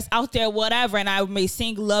not be as out there, whatever, and I may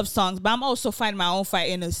sing love songs, but I'm also fighting my own fight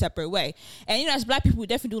in a separate way. And, as Black people, we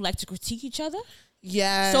definitely do like to critique each other.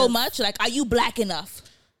 Yeah. So much. Like, are you Black enough?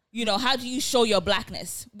 How do you show your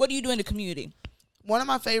Blackness? What do you do in the community? One of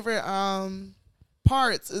my favorite,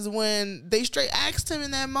 parts is when they straight asked him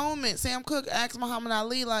in that moment. Sam Cooke asked Muhammad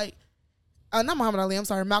Ali, like, not Muhammad Ali, I'm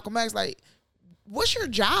sorry, Malcolm X, like, what's your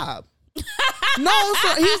job? No,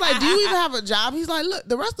 so he's like, do you even have a job? He's like, look,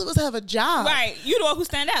 the rest of us have a job. Right. You the one who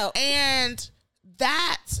stand out. And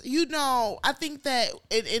that's, I think that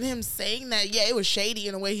in him saying that, yeah, it was shady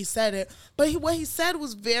in the way he said it, but what he said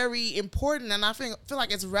was very important, and I feel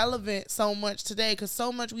like it's relevant so much today, because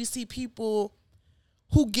so much we see people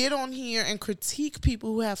who get on here and critique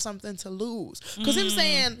people who have something to lose. Because him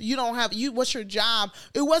saying what's your job?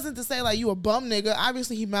 It wasn't to say like you a bum nigga.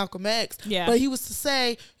 Obviously he Malcolm X. Yeah. But he was to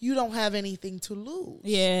say you don't have anything to lose.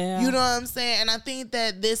 Yeah. You know what I'm saying? And I think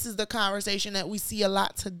that this is the conversation that we see a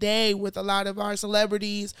lot today with a lot of our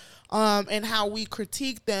celebrities, and how we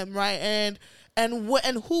critique them, right? And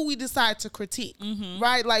who we decide to critique,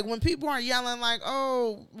 right? Like when people are yelling like,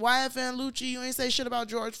 "Oh, YFN Lucci, you ain't say shit about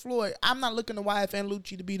George Floyd." I'm not looking to YFN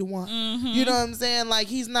Lucci to be the one. You know what I'm saying? Like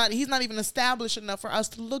he's not even established enough for us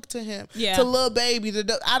to look to him. Yeah. To Lil Baby,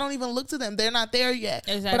 I don't even look to them. They're not there yet.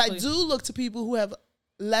 Exactly. But I do look to people who have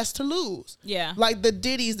less to lose. Yeah. Like the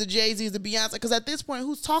Diddy's, the Jay-Z's, the Beyonce. Because at this point,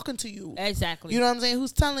 who's talking to you? Exactly. You know what I'm saying?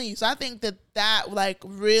 Who's telling you? So I think that like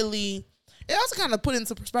really. It also kind of put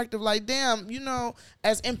into perspective, like, damn,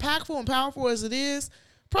 as impactful and powerful as it is,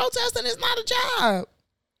 protesting is not a job.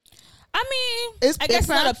 I mean, I guess it's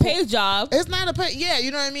not a paid job. It's not a pay. Yeah,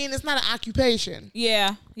 you know what I mean? It's not an occupation.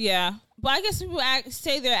 Yeah. But I guess people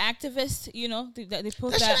say they're activists, they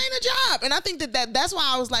put that. That shit ain't a job. And I think that's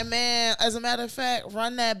why I was like, man, as a matter of fact,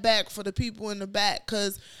 run that back for the people in the back.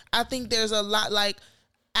 Because I think there's a lot, like,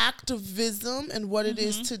 activism and what it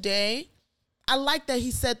is today. I like that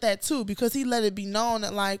he said that too, because he let it be known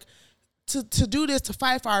that like to do this, to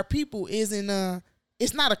fight for our people it's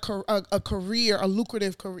not a career, a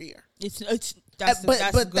lucrative career.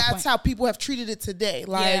 That's how people have treated it today.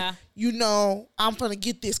 Like, I'm gonna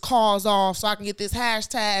get this cause off so I can get this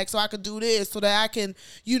hashtag so I can do this so that I can,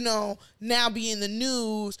 now be in the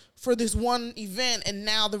news for this one event, and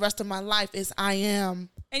now the rest of my life is I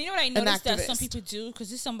am. And you know what I noticed that some people do, because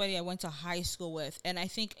this is somebody I went to high school with, and I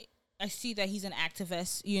see that he's an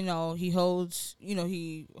activist. He holds,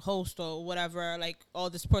 he hosts or whatever, like all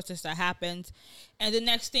this protest that happens. And the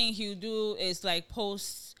next thing he'll do is like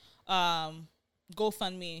post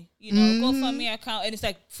GoFundMe, GoFundMe account. And it's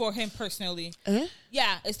like for him personally.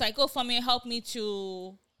 Yeah, it's like GoFundMe, help me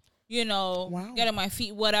to, get on my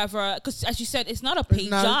feet, whatever. Because as you said, it's not a paid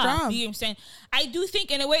job. You know what I'm saying? I do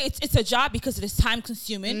think in a way it's a job because it is time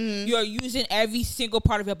consuming. You're using every single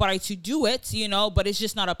part of your body to do it, but it's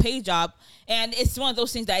just not a paid job. And it's one of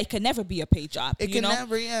those things that it can never be a paid job. It can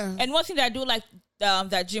never, yeah. And one thing that I do like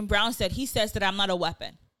that Jim Brown said, he says that I'm not a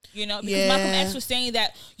weapon. Because Malcolm X was saying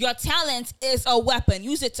that your talent is a weapon.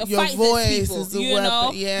 Use it to fight these people. Is a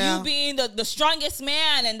weapon. Yeah. You being the strongest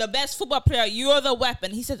man and the best football player, you're the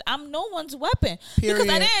weapon. He says, I'm no one's weapon. Period.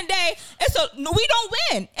 Because at the end of the day, we don't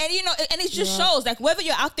win. And and it just shows, like, whether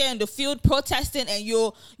you're out there in the field protesting and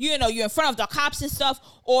you're in front of the cops and stuff,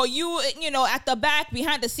 or you at the back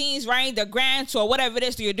behind the scenes writing the grants or whatever it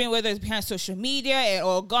is that you're doing, whether it's behind social media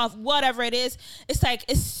or golf, whatever it is, it's like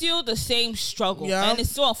it's still the same struggle. Yep. And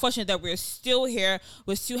it's so unfortunate that we're still here,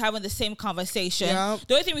 we're still having the same conversation. Yep.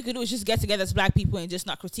 The only thing we could do is just get together as black people and just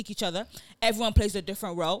not critique each other. Everyone plays a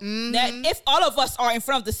different role. That if all of us are in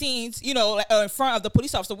front of the scenes, in front of the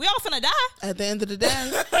police officer, we all finna die at the end of the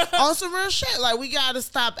day. On some real shit, like, we gotta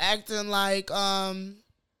stop acting like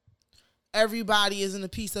everybody isn't a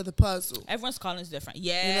piece of the puzzle. Everyone's calling is different.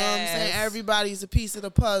 Yeah, you know what I'm saying? Everybody's a piece of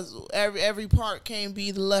the puzzle. Every part can't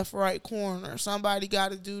be the left, right corner. Somebody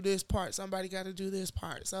got to do this part. Somebody got to do this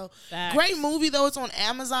part. So, great movie, though. It's on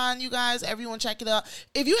Amazon, you guys. Everyone check it out.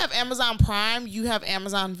 If you have Amazon Prime, you have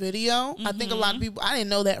Amazon Video. I think a lot of people, I didn't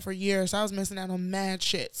know that for years, so I was missing out on mad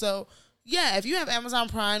shit. So, yeah, if you have Amazon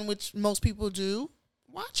Prime, which most people do,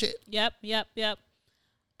 watch it. Yep.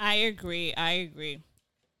 I agree.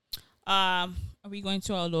 Are we going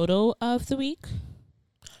to our Lotto of the week?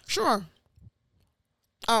 Sure.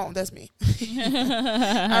 Oh, that's me.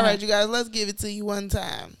 All right, you guys, let's give it to you one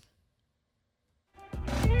time.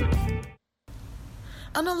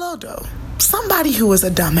 On a Lotto, somebody who is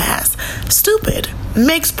a dumbass, stupid,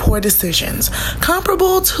 makes poor decisions,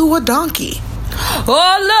 comparable to a donkey.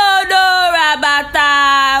 Oh, Lotto,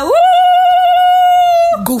 Rabata!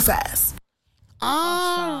 Woo! Goof ass.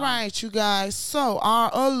 All right, you guys. So our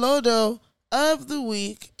Olodo of the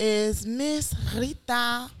week is Miss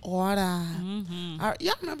Rita Ora.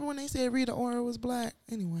 Y'all remember when they said Rita Ora was black?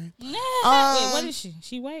 Anyway. Wait, what is she?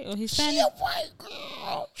 She white or Hispanic? She a white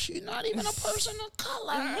girl. She's not even a person of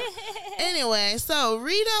color. Anyway, so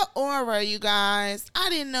Rita Ora, you guys. I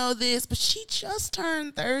didn't know this, but she just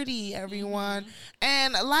turned 30, everyone.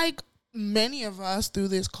 And like many of us through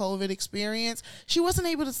this COVID experience, she wasn't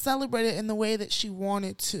able to celebrate it in the way that she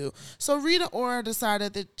wanted to. So Rita Ora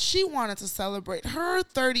decided that she wanted to celebrate her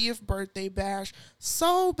 30th birthday bash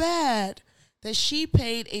so bad that she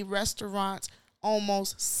paid a restaurant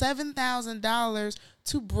almost $7,000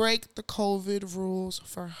 to break the COVID rules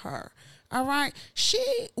for her. All right. She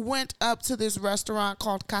went up to this restaurant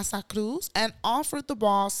called Casa Cruz and offered the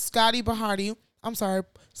boss, Scotty Patare,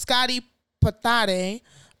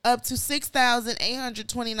 up to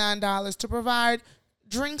 $6,829 to provide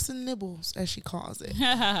drinks and nibbles, as she calls it,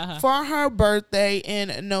 for her birthday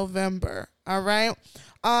in November. All right.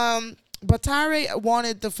 Patare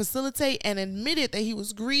wanted to facilitate and admitted that he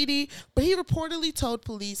was greedy, but he reportedly told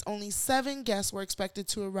police only 7 guests were expected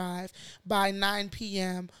to arrive by 9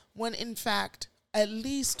 p.m. when, in fact, at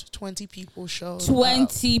least 20 people showed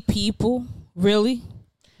 20 up. People? Really?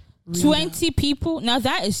 20 people? Now,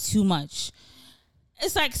 that is too much.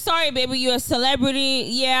 It's like, sorry, baby, you're a celebrity.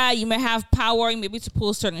 Yeah, you may have power, maybe to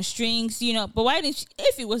pull certain strings, but why didn't you,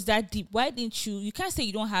 if it was that deep, why didn't you can't say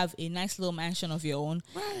you don't have a nice little mansion of your own,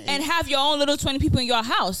 right, and have your own little 20 people in your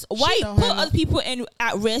house. Why put other people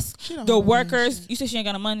at risk, the workers? You said she ain't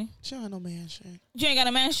got no money? She don't have no mansion. She ain't got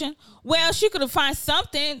a mansion? Well, she could have found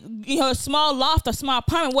something, a small loft, a small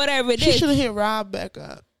apartment, whatever it is. She should have hit Rob back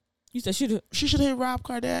up. You said she should have hit Rob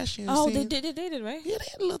Kardashian. Oh, they did it, right? Yeah, they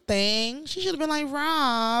had a little thing. She should have been like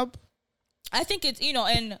Rob. I think it's,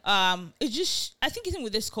 and it's just, I think even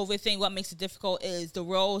with this COVID thing, what makes it difficult is the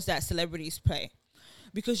roles that celebrities play.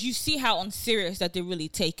 Because you see how unserious that they really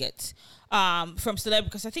take it from celebrities.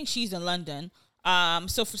 Because I think she's in London.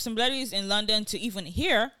 So for celebrities in London to even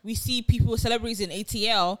here, we see celebrities in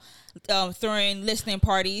ATL throwing listening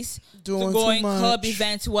parties, going club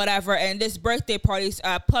events, whatever, and this birthday parties,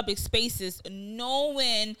 public spaces,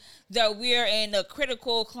 knowing that we're in a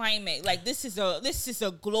critical climate. Like this is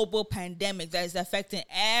a global pandemic that is affecting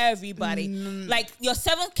everybody. Like your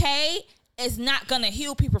 7K is not gonna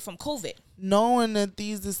heal people from COVID. Knowing that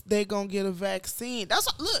they gonna get a vaccine. That's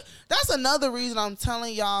another reason I'm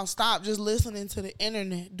telling y'all, stop just listening to the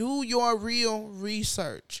internet. Do your real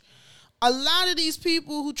research. A lot of these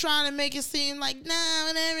people who trying to make it seem like they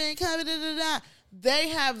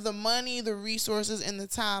have the money, the resources, and the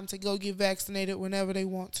time to go get vaccinated whenever they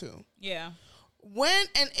want to. Yeah. When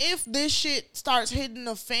and if this shit starts hitting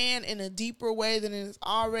the fan in a deeper way than it is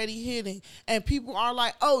already hitting, and people are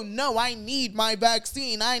like, oh no, I need my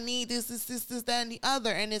vaccine, I need this, that, and the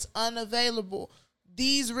other, and it's unavailable.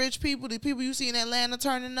 These rich people, the people you see in Atlanta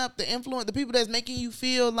turning up, the people that's making you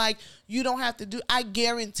feel like you don't have to do, I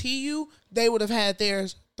guarantee you they would have had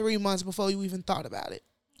theirs 3 months before you even thought about it.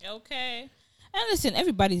 Okay. And listen,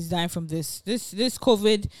 everybody's dying from this. This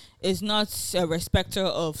COVID is not a respecter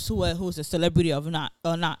of who's a celebrity or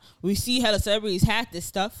not. We see how the celebrities had this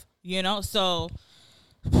stuff, so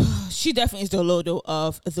she definitely is the Lodo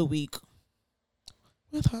of the week.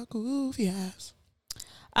 With her goofy ass.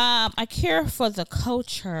 I care for the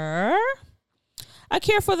culture.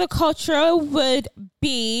 Would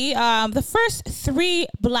be the first 3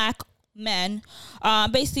 black men.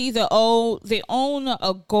 Basically, they own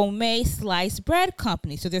a gourmet sliced bread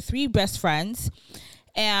company. So they're 3 best friends,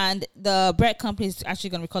 and the bread company is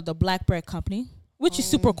actually going to be called the Black Bread Company, which is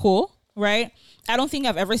super cool, right? I don't think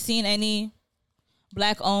I've ever seen any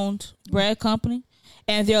black-owned bread company.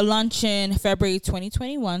 And they're launching February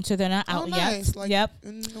 2021, so they're not out yet. Like yep.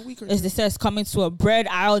 In a week or two. It says coming to a bread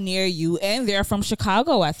aisle near you, and they're from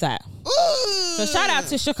Chicago at that. Ooh. So shout out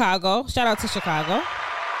to Chicago.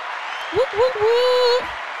 Woo, woo, woo.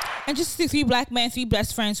 And just see 3 black men, 3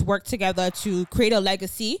 best friends work together to create a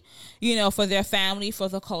legacy, for their family, for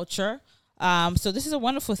the culture. So this is a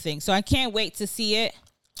wonderful thing. So I can't wait to see it.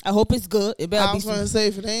 I hope it's good. I was going to say,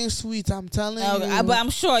 if it ain't sweet, I'm telling you. But I'm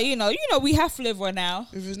sure, we have flavor now.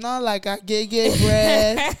 If it's not like I get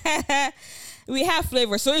bread. We have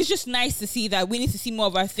flavor. So it's just nice to see that we need to see more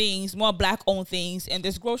of our things, more black-owned things in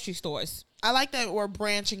this grocery stores. I like that we're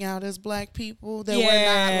branching out as black people. That we're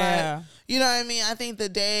not like, you know what I mean? I think the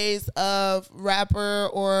days of rapper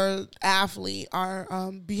or athlete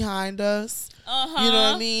are behind us. Uh-huh. You know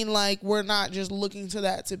what I mean? Like, we're not just looking to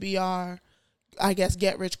that to be our, I guess,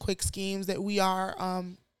 get-rich-quick schemes, that we are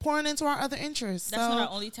pouring into our other interests. That's not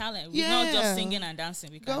our only talent. We're not just singing and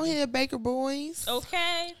dancing. Go ahead, Baker Boys.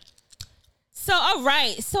 Okay. So, all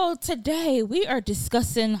right. So, today we are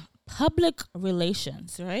discussing public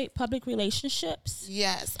relations, right? Public relationships.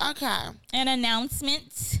 Yes. Okay. And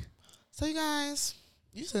announcements. So, you guys,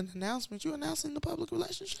 you said an announcement. You announcing the public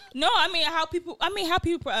relationship? No, how people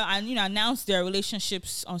announce their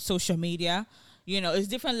relationships on social media. It's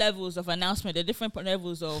different levels of announcement. There are different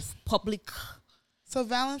levels of publicization. So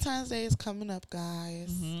Valentine's Day is coming up, guys.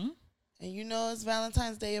 Mm-hmm. And you know, as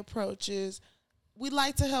Valentine's Day approaches, we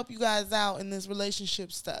like to help you guys out in this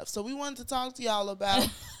relationship stuff. So we wanted to talk to y'all about,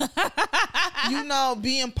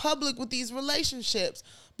 being public with these relationships.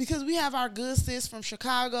 Because we have our good sis from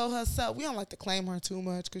Chicago herself. We don't like to claim her too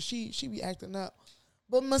much because she be acting up.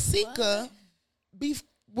 But Masika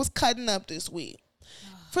was cutting up this week.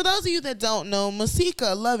 For those of you that don't know,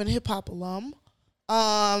 Masika, Love and Hip Hop alum,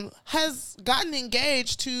 has gotten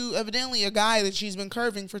engaged to evidently a guy that she's been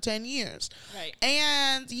curving for 10 years. Right.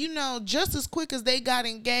 And, just as quick as they got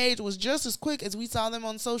engaged was just as quick as we saw them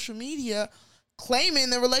on social media claiming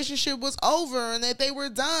the relationship was over and that they were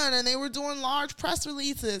done and they were doing large press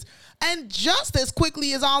releases. And just as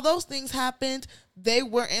quickly as all those things happened, they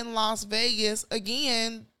were in Las Vegas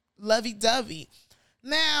again, lovey-dovey.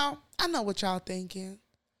 Now, I know what y'all thinking.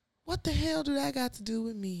 What the hell do that got to do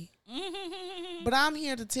with me? But I'm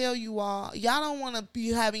here to tell you all, y'all don't want to be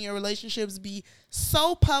having your relationships be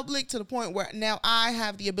so public to the point where now I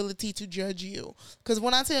have the ability to judge you. Because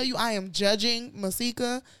when I tell you I am judging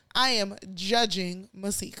Masika, I am judging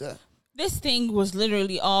Masika. This thing was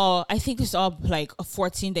literally I think it's all like a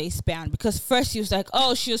 14-day span, because first she was like,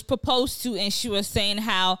 she was proposed to, and she was saying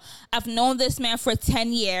how I've known this man for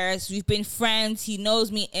 10 years. We've been friends. He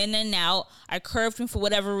knows me in and out. I curved him for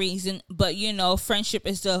whatever reason, but friendship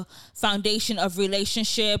is the foundation of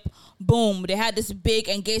relationship. Boom. They had this big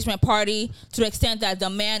engagement party to the extent that the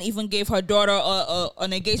man even gave her daughter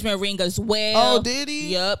an engagement ring as well. Oh, did he?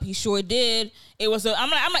 Yep, he sure did. It was I'm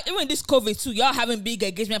like, even this COVID too, y'all having big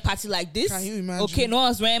engagement party like this. Can you imagine? Okay, no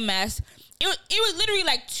one's wearing masks. It was literally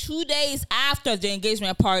like 2 days after the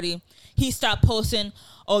engagement party, he started posting,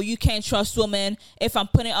 you can't trust women. If I'm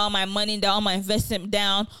putting all my money down, all my investment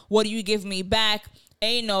down, what do you give me back?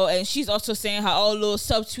 And she's also saying her all little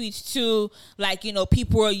subtweets too, like,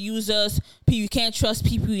 people are users, you can't trust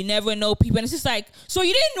people, you never know people. And it's just like, so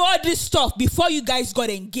you didn't know all this stuff before you guys got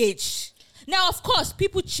engaged. Now, of course,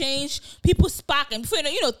 people change, people spark, and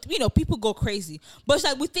people go crazy. But it's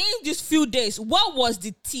like within these few days, what was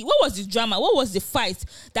the tea? What was the drama? What was the fight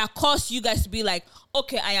that caused you guys to be like,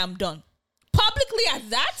 okay, I am done? Publicly at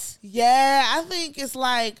that? Yeah, I think it's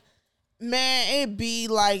like, man, it be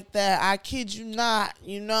like that. I kid you not,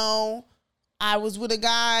 I was with a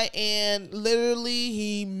guy and literally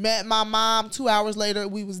he met my mom 2 hours later.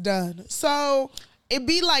 We was done. So it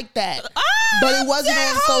be like that. But it wasn't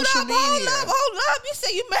on social media. Hold up. You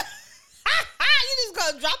say you met... You just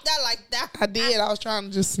gonna drop that like that? I did. I was trying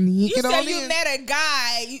to just sneak it on in. You said you met a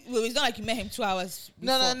guy. It's not like you met him 2 hours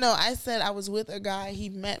before. No. I said I was with a guy. He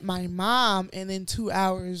met my mom, and in 2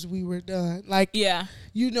 hours we were done. Like, yeah,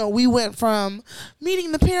 we went from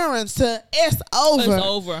meeting the parents to it's over. It's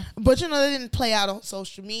over. But they didn't play out on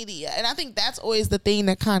social media, and I think that's always the thing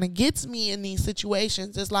that kind of gets me in these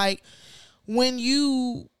situations. It's like when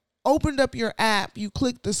you opened up your app, you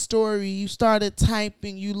clicked the story, you started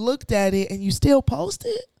typing, you looked at it, and you still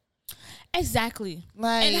posted. Exactly.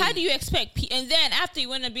 Like, and how do you expect? And then after you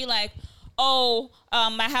want to be like,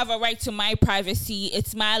 I have a right to my privacy.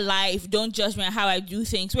 It's my life. Don't judge me on how I do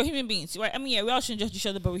things. We're human beings, right? I mean, yeah, we all shouldn't judge each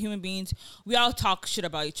other, but we're human beings. We all talk shit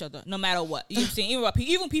about each other, no matter what. You know what I'm saying?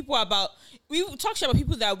 Even people we talk shit about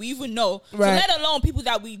people that we even know, right. So let alone people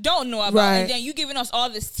that we don't know about. Right. And then you giving us all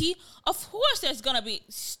this tea. Of course, there's gonna be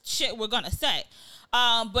shit we're gonna say.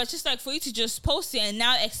 But just like for you to just post it and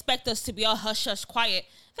now expect us to be all hush hush quiet.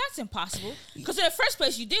 That's impossible. Because in the first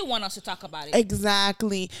place, you did want us to talk about it.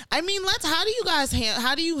 Exactly. I mean,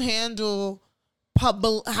 how do you handle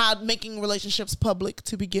making relationships public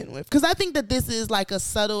to begin with? Because I think that this is like a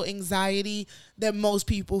subtle anxiety that most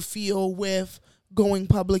people feel with going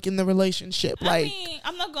public in the relationship. I mean,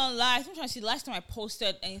 I'm not gonna lie. I'm trying to see. The last time I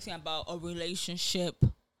posted anything about a relationship,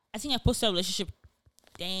 I think I posted a relationship.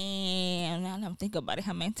 Damn, now I'm thinking about it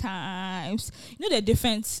how many times. There are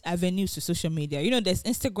different avenues to social media. There's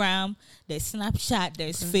Instagram, there's Snapchat,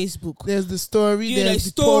 there's Facebook. There's the story, there's the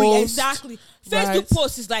story. Post. Exactly. Facebook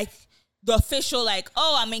post is like the official, like,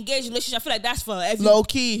 I'm engaged in a relationship. I feel like that's for every low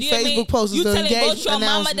key. Facebook post is the engagement announcement. You telling both your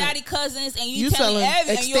mama, daddy, cousins, and you telling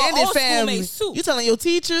extended family too. You telling your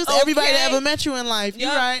teachers, everybody that ever met you in life. Yep.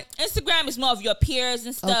 You right. Instagram is more of your peers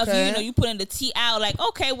and stuff. Okay. You putting the tea out, like,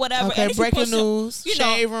 okay, whatever. Okay, and breaking news,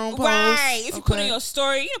 shade room post. Right. If you put in your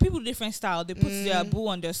story, people do different style. They put their boo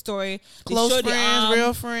on their story. Close friends,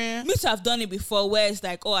 real friends. Me too, I've done it before where it's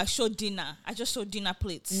like, I showed dinner. I just showed dinner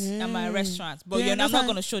plates at my restaurant. But I'm not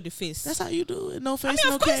going to show the face. That's how you do it. No face,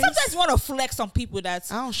 no case. Sometimes you want to flex on people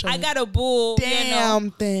that I got a boo.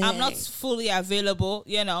 Damn thing. I'm not fully available,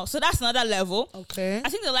 So that's another level. Okay. I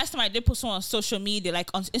think the last time I did post on social media, like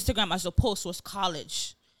on Instagram as a post, was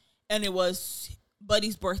college. And it was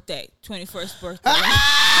Buddy's birthday, 21st birthday.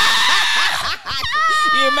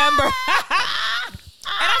 You remember? And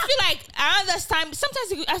I feel like around this time,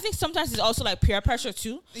 sometimes it's also like peer pressure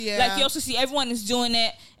too. Yeah. Like you also see everyone is doing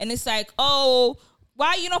it, and it's like, oh,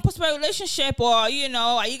 why you don't post about a relationship, or you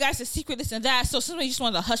know, are you guys a secret, this and that? So sometimes you just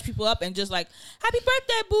want to hush people up and just like, happy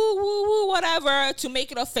birthday, boo, woo, woo, whatever, to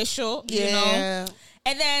make it official. Yeah. You know.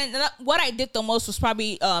 And then what I did the most was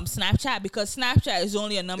probably Snapchat, because Snapchat is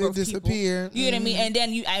only a number of disappeared. people. You know what I mean? And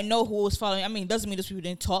then I know who was following. I mean, it doesn't mean those people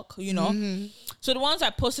didn't talk, you know? So the ones I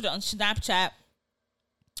posted on Snapchat,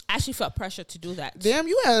 I actually felt pressure to do that. Damn,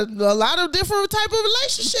 you had a lot of different type of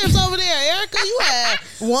relationships over there, Erica. You had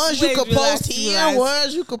ones you could post here,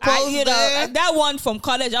 ones you could post there. That one from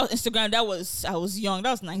college, I was Instagram. I was young. That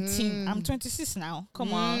was 19. I'm 26 now.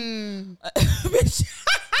 Come on, bitch.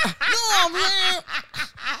 No, man.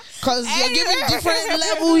 Because you're giving different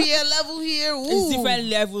level here. Ooh. It's different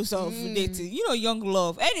levels of dating. You know, young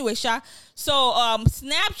love. Anyway, Sha. So,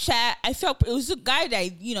 Snapchat, I felt it was a guy that I,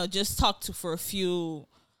 just talked to for a few,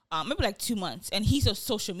 maybe like 2 months. And he's a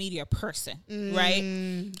social media person, right?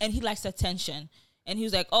 And he likes attention. And he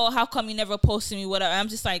was like, oh, how come you never posted me, whatever. I'm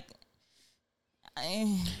just like,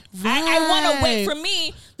 I want to wait. For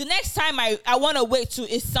me, the next time I want to wait to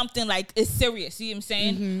is something like it's serious. You know what I'm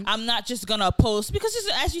saying? I'm not just gonna post because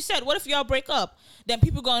as you said, what if y'all break up? Then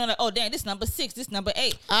people going like, oh damn, this number 6, this number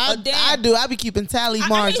 8. I do. I be keeping tally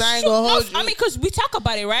marks. I ain't gonna hold you. I mean, because we talk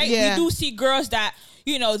about it, right? Yeah. We do see girls that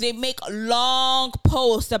they make long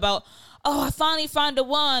posts about, oh, I finally found the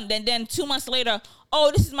one. Then 2 months later, oh,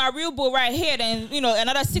 this is my real boo right here. Then,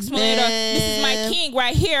 another 6 months later, this is my king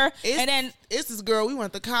right here. And then it's this girl we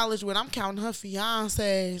went to college with. I'm counting her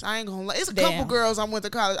fiancés. I ain't gonna lie. It's a couple girls I went to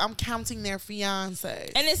college. I'm counting their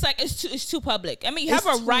fiancés. And it's like, it's too public. I mean, you have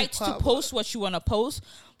a right to post what you want to post,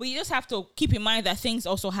 but you just have to keep in mind that things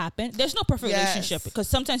also happen. There's no perfect relationship because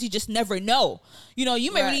sometimes you just never know.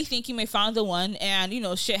 You may really think you may find the one and,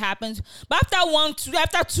 shit happens. But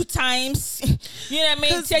after 2 times, you know what I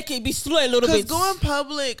mean? Take it, be slow a little bit. Because going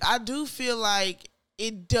public, I do feel like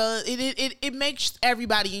it does. It makes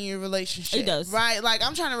everybody in your relationship. It does. Right? Like,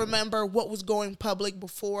 I'm trying to remember what was going public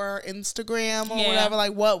before Instagram or whatever.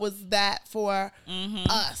 Like, what was that for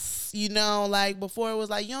us? Like, before it was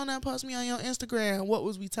like, you don't ever post me on your Instagram. What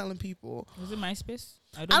was we telling people? Was it MySpace?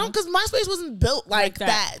 I don't because MySpace wasn't built like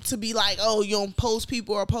that to be like, oh, you don't post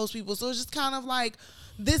people or post people. So it's just kind of like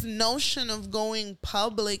this notion of going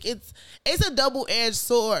public. It's a double-edged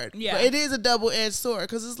sword. Yeah, it is a double-edged sword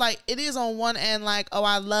because it's like it is on one end like, oh,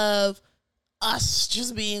 I love us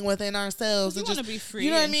just being within ourselves. You want to be free.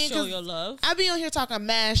 You know what I mean? Show your love. I be on here talking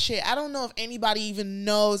mad shit. I don't know if anybody even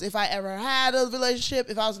knows if I ever had a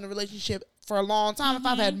relationship, if I was in a relationship for a long time, if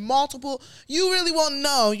I've had multiple. You really won't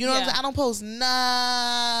know. You know what I'm saying? I don't post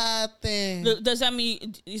nothing. Does that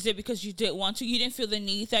mean, is it because you didn't want to? You didn't feel the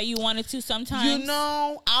need that you wanted to sometimes?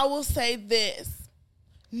 I will say this.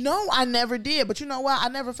 No, I never did. But you know what? I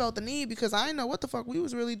never felt the need because I didn't know what the fuck we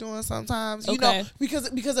was really doing sometimes.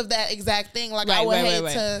 Because of that exact thing. Like, I would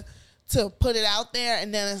hate to put it out there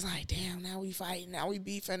and then it's like, damn, now we fighting, now we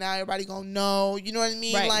beefing, now everybody gonna know. You know what I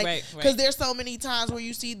mean? Because there's so many times where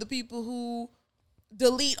you see the people who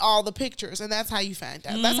delete all the pictures and that's how you find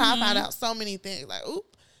out. That's how I found out so many things. Like,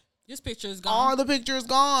 oop. This picture is gone. All the pictures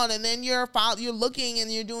gone, and then you're looking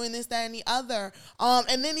and you're doing this, that, and the other.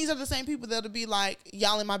 And then these are the same people that'll be like,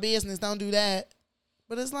 y'all in my business, don't do that.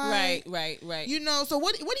 But it's like, right. So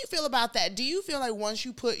what do you feel about that? Do you feel like once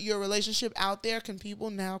you put your relationship out there, can people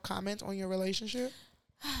now comment on your relationship?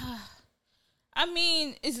 I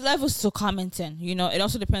mean, it's levels to commenting. It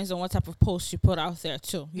also depends on what type of post you put out there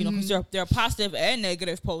too. Because there are positive and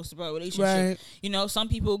negative posts about relationship. Right. Some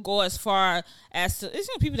people go as far as to, it's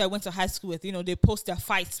people that went to high school with. They post their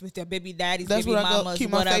fights with their baby daddies, that's baby what mamas, I keep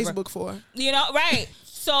whatever. my Facebook for. Right.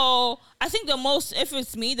 So I think if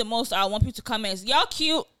it's me, the most I want people to comment is, y'all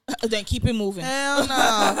cute. Then keep it moving. Hell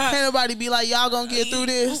no. Can't nobody be like, y'all gonna get through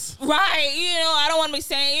this. Right. I don't want to be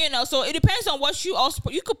saying, so it depends on what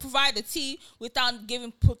you could provide the tea without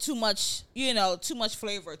giving too much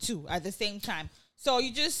flavor too at the same time. So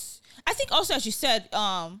I think also, as you said,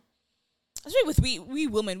 especially with we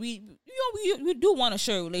women, we do want to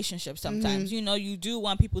share a relationship sometimes. You do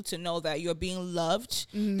want people to know that you're being loved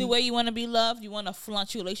the way you want to be loved. You want to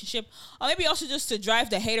flaunt your relationship, or maybe also just to drive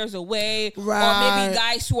the haters away, or maybe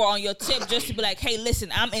guys who are on your tip just to be like, hey,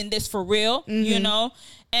 listen, I'm in this for real.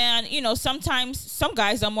 And sometimes some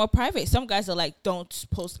guys are more private. Some guys are like, don't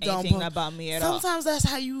post anything about me at all. Sometimes that's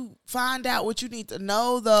how you find out what you need to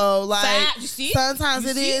know, though. Like, you see? Sometimes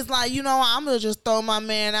it is like, I'm gonna just throw my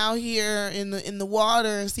man out here in the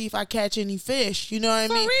water and see if I catch any fish. You know what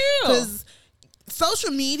I mean? For real. Because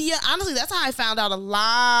social media, honestly, that's how I found out a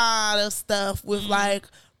lot of stuff with like,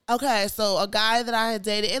 okay, so a guy that I had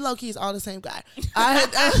dated, and low-key is all the same guy.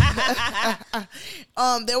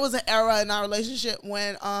 There was an era in our relationship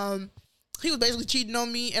when he was basically cheating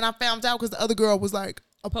on me, and I found out because the other girl was like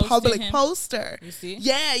a public poster. You see?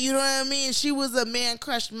 Yeah, you know what I mean? She was a man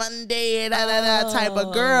crush Monday, type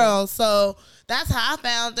of girl. So that's how I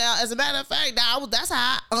found out. As a matter of fact, that's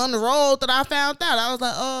how on the road that I found out. I was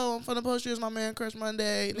like, oh, I'm finna post you as my man crush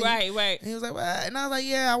Monday. And right. And he was like, what? And I was like,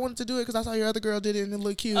 yeah, I wanted to do it because I saw your other girl did it and it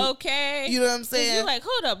looked cute. Okay. You know what I'm saying? You're like,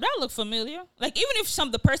 hold up, that look familiar. Like, even if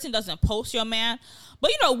the person doesn't post your man,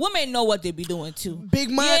 but women know what they be doing too. Big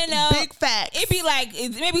money, big facts. It be like,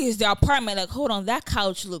 maybe it's their apartment. Like, hold on, that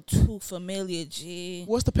couch look too familiar, G.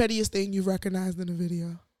 What's the pettiest thing you recognized in a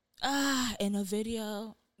video? In a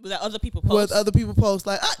video that other people post. What other people post?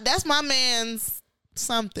 Like, that's my man's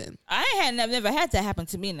something. I've never had that happen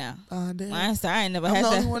to me now. Damn. I ain't never I'm had the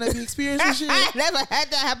that. only one that be experiencing shit. I never had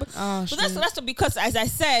that happen. Oh, but that's because, as I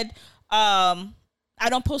said, I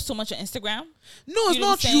don't post so much on Instagram. No, it's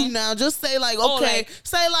not you now. Just say like, okay,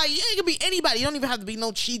 say like, yeah, it could be anybody. You don't even have to be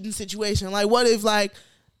no cheating situation. Like, what if like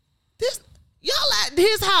this y'all at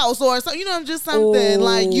his house or something? You know, just something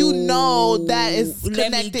like that is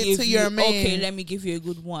connected to your man. Okay, let me give you a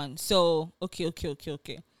good one. So, okay.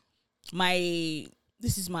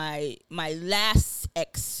 This is my last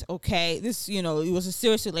ex. Okay, this it was a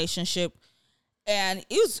serious relationship. And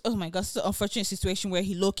it was, oh my God, it's an unfortunate situation where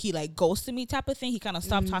he low-key like ghosted me type of thing. He kind of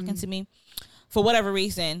stopped talking to me for whatever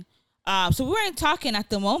reason. So we weren't talking at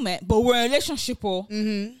the moment, but we're in a relationship.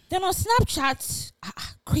 Then on Snapchat,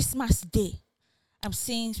 Christmas Day, I'm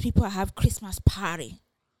seeing people have Christmas party.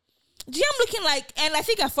 I'm looking like, and I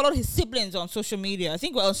think I followed his siblings on social media. I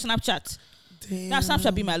think we're on Snapchat. Damn. Now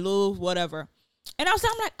Snapchat be my little whatever. And I'm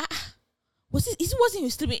like, wasn't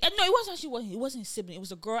his sibling? No, it wasn't his sibling. It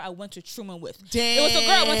was a girl I went to Truman with. Damn. It was a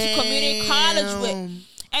girl I went to community college with.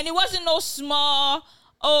 And it wasn't no small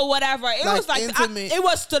whatever. It was like intimate. it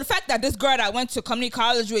was to the fact that this girl that I went to community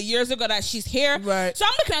college with years ago, that she's here. Right. So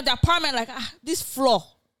I'm looking at the apartment like, this floor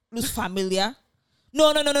looks familiar.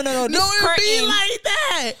 No. This it be like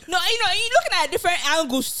that. No, you're looking at different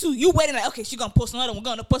angles too. You waiting like, okay, she's gonna post another one. We're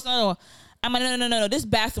gonna post another one. I'm like, no. This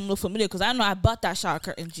bathroom look familiar because I know I bought that shower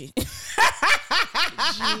curtain, G.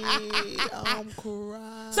 I'm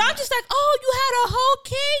crying. So I'm just like, oh, you had a whole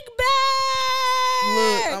cake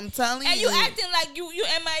bag. Look, I'm telling you. And you acting like you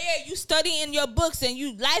MIA. You studying your books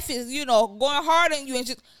and life is, going hard on you. And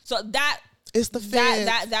just, so that. It's the fed.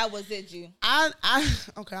 That was it, G.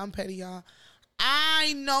 Okay, I'm petty, y'all.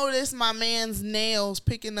 I noticed my man's nails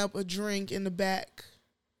picking up a drink in the back.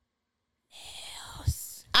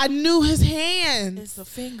 I knew his hands. It's the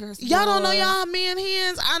fingers. Y'all don't know y'all man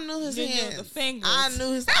hands. I knew his hands. The fingers. I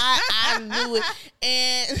knew his. I knew it,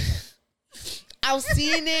 and I was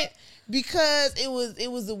seeing it because it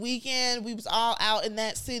was the weekend. We was all out in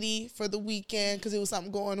that city for the weekend because it was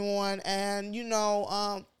something going on, and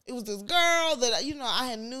it was this girl that I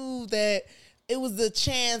had knew that. It was the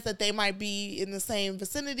chance that they might be in the same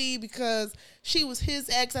vicinity because she was his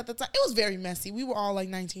ex at the time. It was very messy. We were all like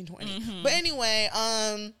 19, 20. Mm-hmm. But anyway,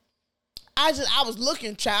 I was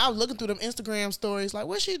looking through them Instagram stories like,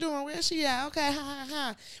 what's she doing? Where's she at? Okay,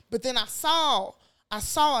 ha. But then I saw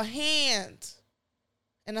a hand.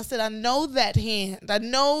 And I said, I know that hand. I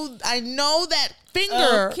know that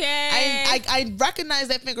finger. Okay. I recognize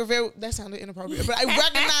that finger that sounded inappropriate, but I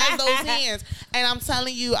recognize those hands. And I'm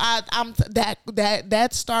telling you, that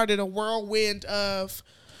started a whirlwind of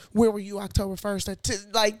where were you October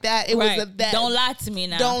 1st? Like that. It was that. Don't lie to me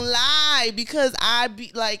now. Don't lie, because I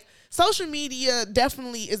be like, social media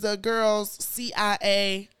definitely is a girl's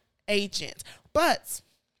CIA agent. But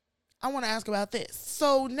I want to ask about this.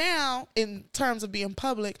 So now, in terms of being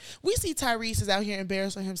public, we see Tyrese is out here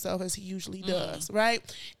embarrassing himself as he usually does, right?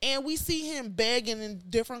 And we see him begging in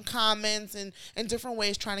different comments and in different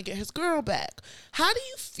ways trying to get his girl back. How do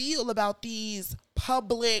you feel about these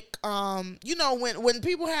public, when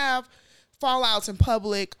people have fallouts in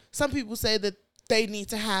public, some people say that they need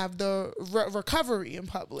to have the recovery in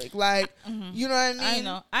public. Like, you know what I mean? I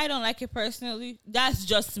know. I don't like it personally. That's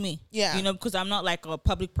just me. Yeah. Because I'm not like a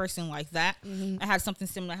public person like that. I had something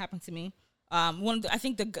similar happen to me. I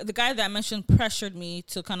think the guy that I mentioned pressured me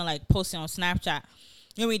to kind of like post it on Snapchat.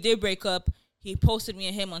 When we did break up, he posted me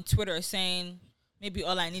and him on Twitter saying, maybe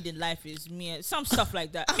all I need in life is me. Some stuff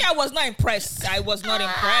like that. I mean, I was not impressed.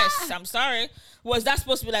 I'm sorry. Was that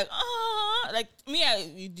supposed to be like, like me?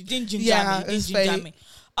 You didn't ginger me.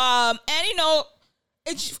 And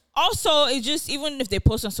it's also, it just, even if they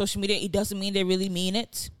post on social media, it doesn't mean they really mean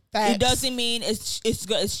it. Facts. It doesn't mean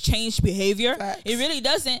it's changed behavior. Facts. It really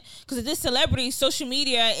doesn't, because this celebrity, social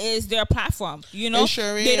media is their platform. You know, it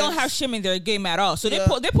sure they is. don't have shame in their game at all. So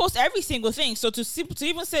they post every single thing. So to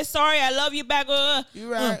even say sorry, I love you back, you're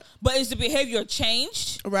right. But is the behavior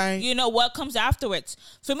changed? Right. You know what comes afterwards.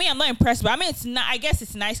 For me, I'm not impressed. But I mean, it's not. I guess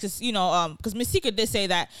it's nice because because Mystica did say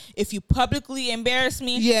that if you publicly embarrass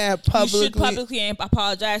me, you should publicly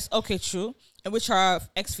apologize. Okay, true. And which her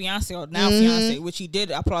ex-fiance or now fiance, which he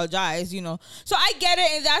did apologize, So I get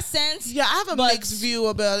it in that sense. Yeah, I have a mixed view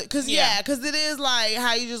about it. Because it is like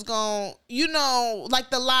how you just go, like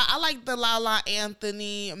I like the Lala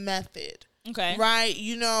Anthony method. Okay. Right?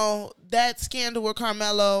 That scandal where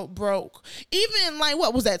Carmelo broke. Even like,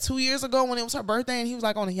 what was that, 2 years ago when it was her birthday and he was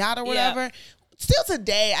like on a yacht or whatever? Yeah. Still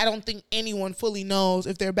today, I don't think anyone fully knows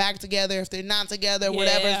if they're back together, if they're not together,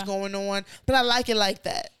 whatever's going on. But I like it like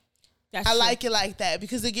that. I like it like that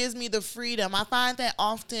because it gives me the freedom. I find that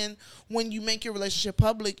often when you make your relationship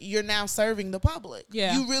public, you're now serving the public.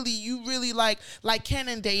 Yeah. You really like Ken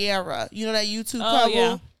and Dayera, that YouTube couple.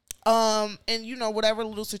 Yeah. And whatever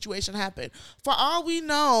little situation happened. For all we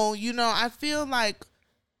know, I feel like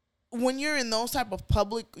when you're in those type of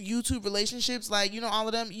public YouTube relationships, like, all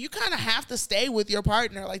of them, you kind of have to stay with your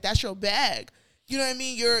partner. Like, that's your bag. You know what I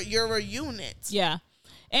mean? You're a unit. Yeah.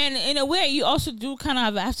 And in a way, you also do kind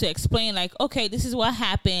of have to explain, like, okay, this is what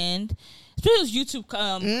happened. Especially those YouTube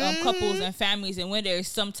couples and families, and when there's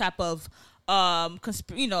some type of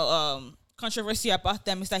controversy about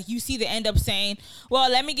them, it's like you see they end up saying, well,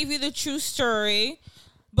 let me give you the true story.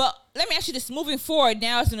 But let me ask you this, moving forward,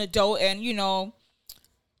 now as an adult and,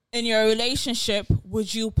 in your relationship,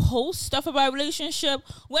 would you post stuff about a relationship?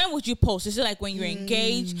 When would you post? Is it like when you're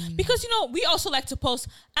engaged? Because, we also like to post,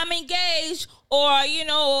 I'm engaged, or,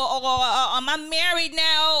 I'm married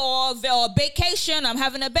now, or vacation, I'm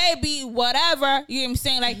having a baby, whatever. You know what I'm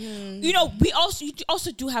saying? Like, you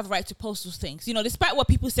also do have a right to post those things, despite what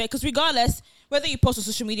people say, because regardless, whether you post on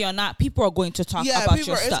social media or not, people are going to talk about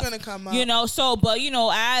your stuff. It's going to come up. But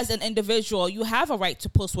as an individual, you have a right to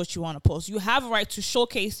post what you want to post. You have a right to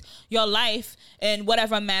showcase your life in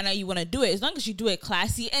whatever manner you want to do it, as long as you do it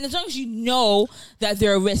classy and as long as you know that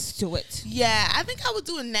there are risks to it. Yeah, I think I would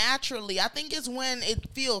do it naturally. I think it's when it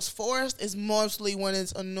feels forced, it's mostly when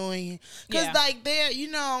it's annoying. Because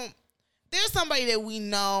there's somebody that we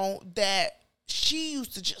know that she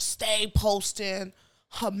used to just stay posting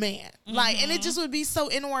her man. Like, and it just would be so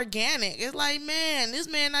inorganic. It's like, man, this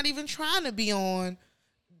man not even trying to be on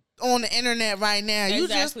the internet right now. Exactly. You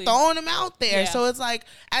just throwing him out there. Yeah. So it's like,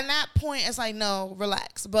 at that point, it's like, no,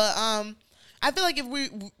 relax. But I feel like if we,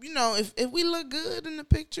 if we look good in the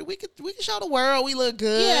picture, we could show the world we look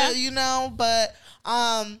good, But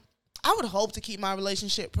I would hope to keep my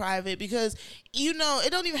relationship private because,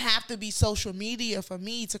 it don't even have to be social media for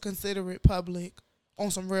me to consider it public. On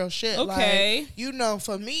some real shit. Okay. Like,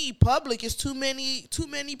 for me, public is too many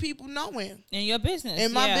people knowing. In your business.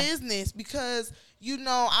 In my business. Because,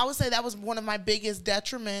 I would say that was one of my biggest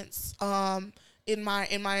detriments in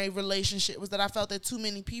my relationship was that I felt that too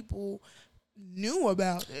many people knew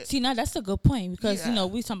about it. See, now that's a good point because,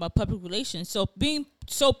 we talking about public relations. So being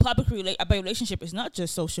so public about relationship is not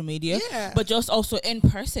just social media, but just also in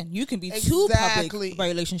person. You can be too public about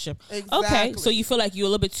relationship. Exactly. Okay, so you feel like you're a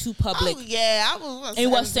little bit too public. Oh, yeah. I was.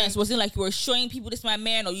 In what sense? Was it like you were showing people this is my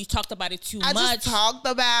man, or you talked about it too much? I just talked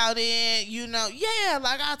about it,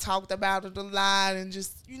 like I talked about it a lot and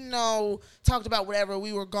just, talked about whatever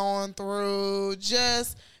we were going through.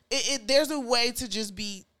 Just, there's a way to just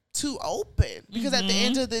be too open because at the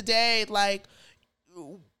end of the day, like,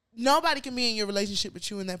 nobody can be in your relationship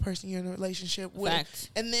with you and that person you're in a relationship with. Fact.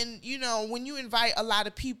 And then, when you invite a lot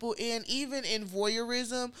of people in, even in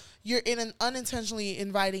voyeurism, you're unintentionally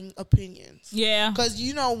inviting opinions. Yeah. Because,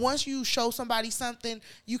 once you show somebody something,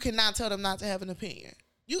 you cannot tell them not to have an opinion.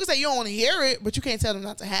 You can say you don't want to hear it, but you can't tell them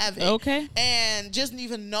not to have it. Okay. And just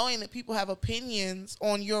even knowing that people have opinions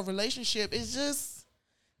on your relationship is just...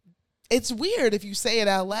 It's weird if you say it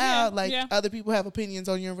out loud, other people have opinions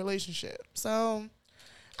on your relationship. So,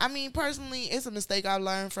 I mean, personally, it's a mistake I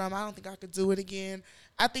learned from. I don't think I could do it again.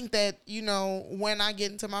 I think that, when I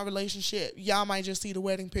get into my relationship, y'all might just see the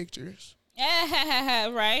wedding pictures.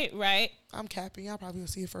 Right. I'm capping. Y'all probably will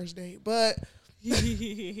see it first date. But, I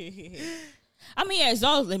mean, there's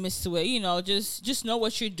all limits to it. Just know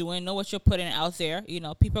what you're doing, know what you're putting out there.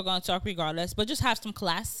 People are going to talk regardless, but just have some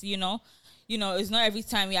class, it's not every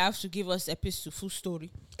time you have to give us a piece of full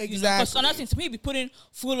story. Exactly. Because another thing to me be putting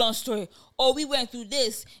full on story. Oh, we went through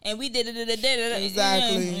this and we did it.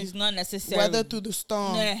 Exactly. It's not necessary. Weather through the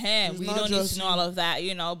storm. We don't need to know all of that,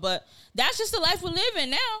 But that's just the life we're living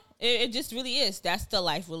now. It just really is. That's the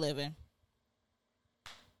life we're living.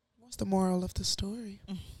 What's the moral of the story?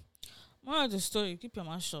 Moral of the story, keep your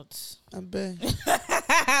mouth shut. I bet.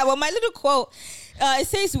 Well, my little quote, it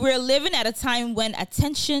says, we're living at a time when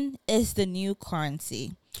attention is the new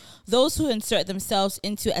currency. Those who insert themselves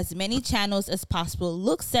into as many channels as possible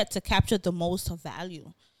look set to capture the most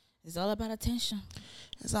value. It's all about attention.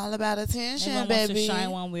 It's all about attention, Everyone baby. wants to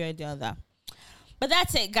shine one way or the other. But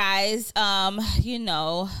that's it, guys.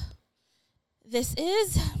 This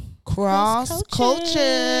is Cross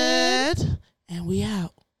Cultured. And we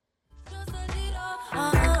out.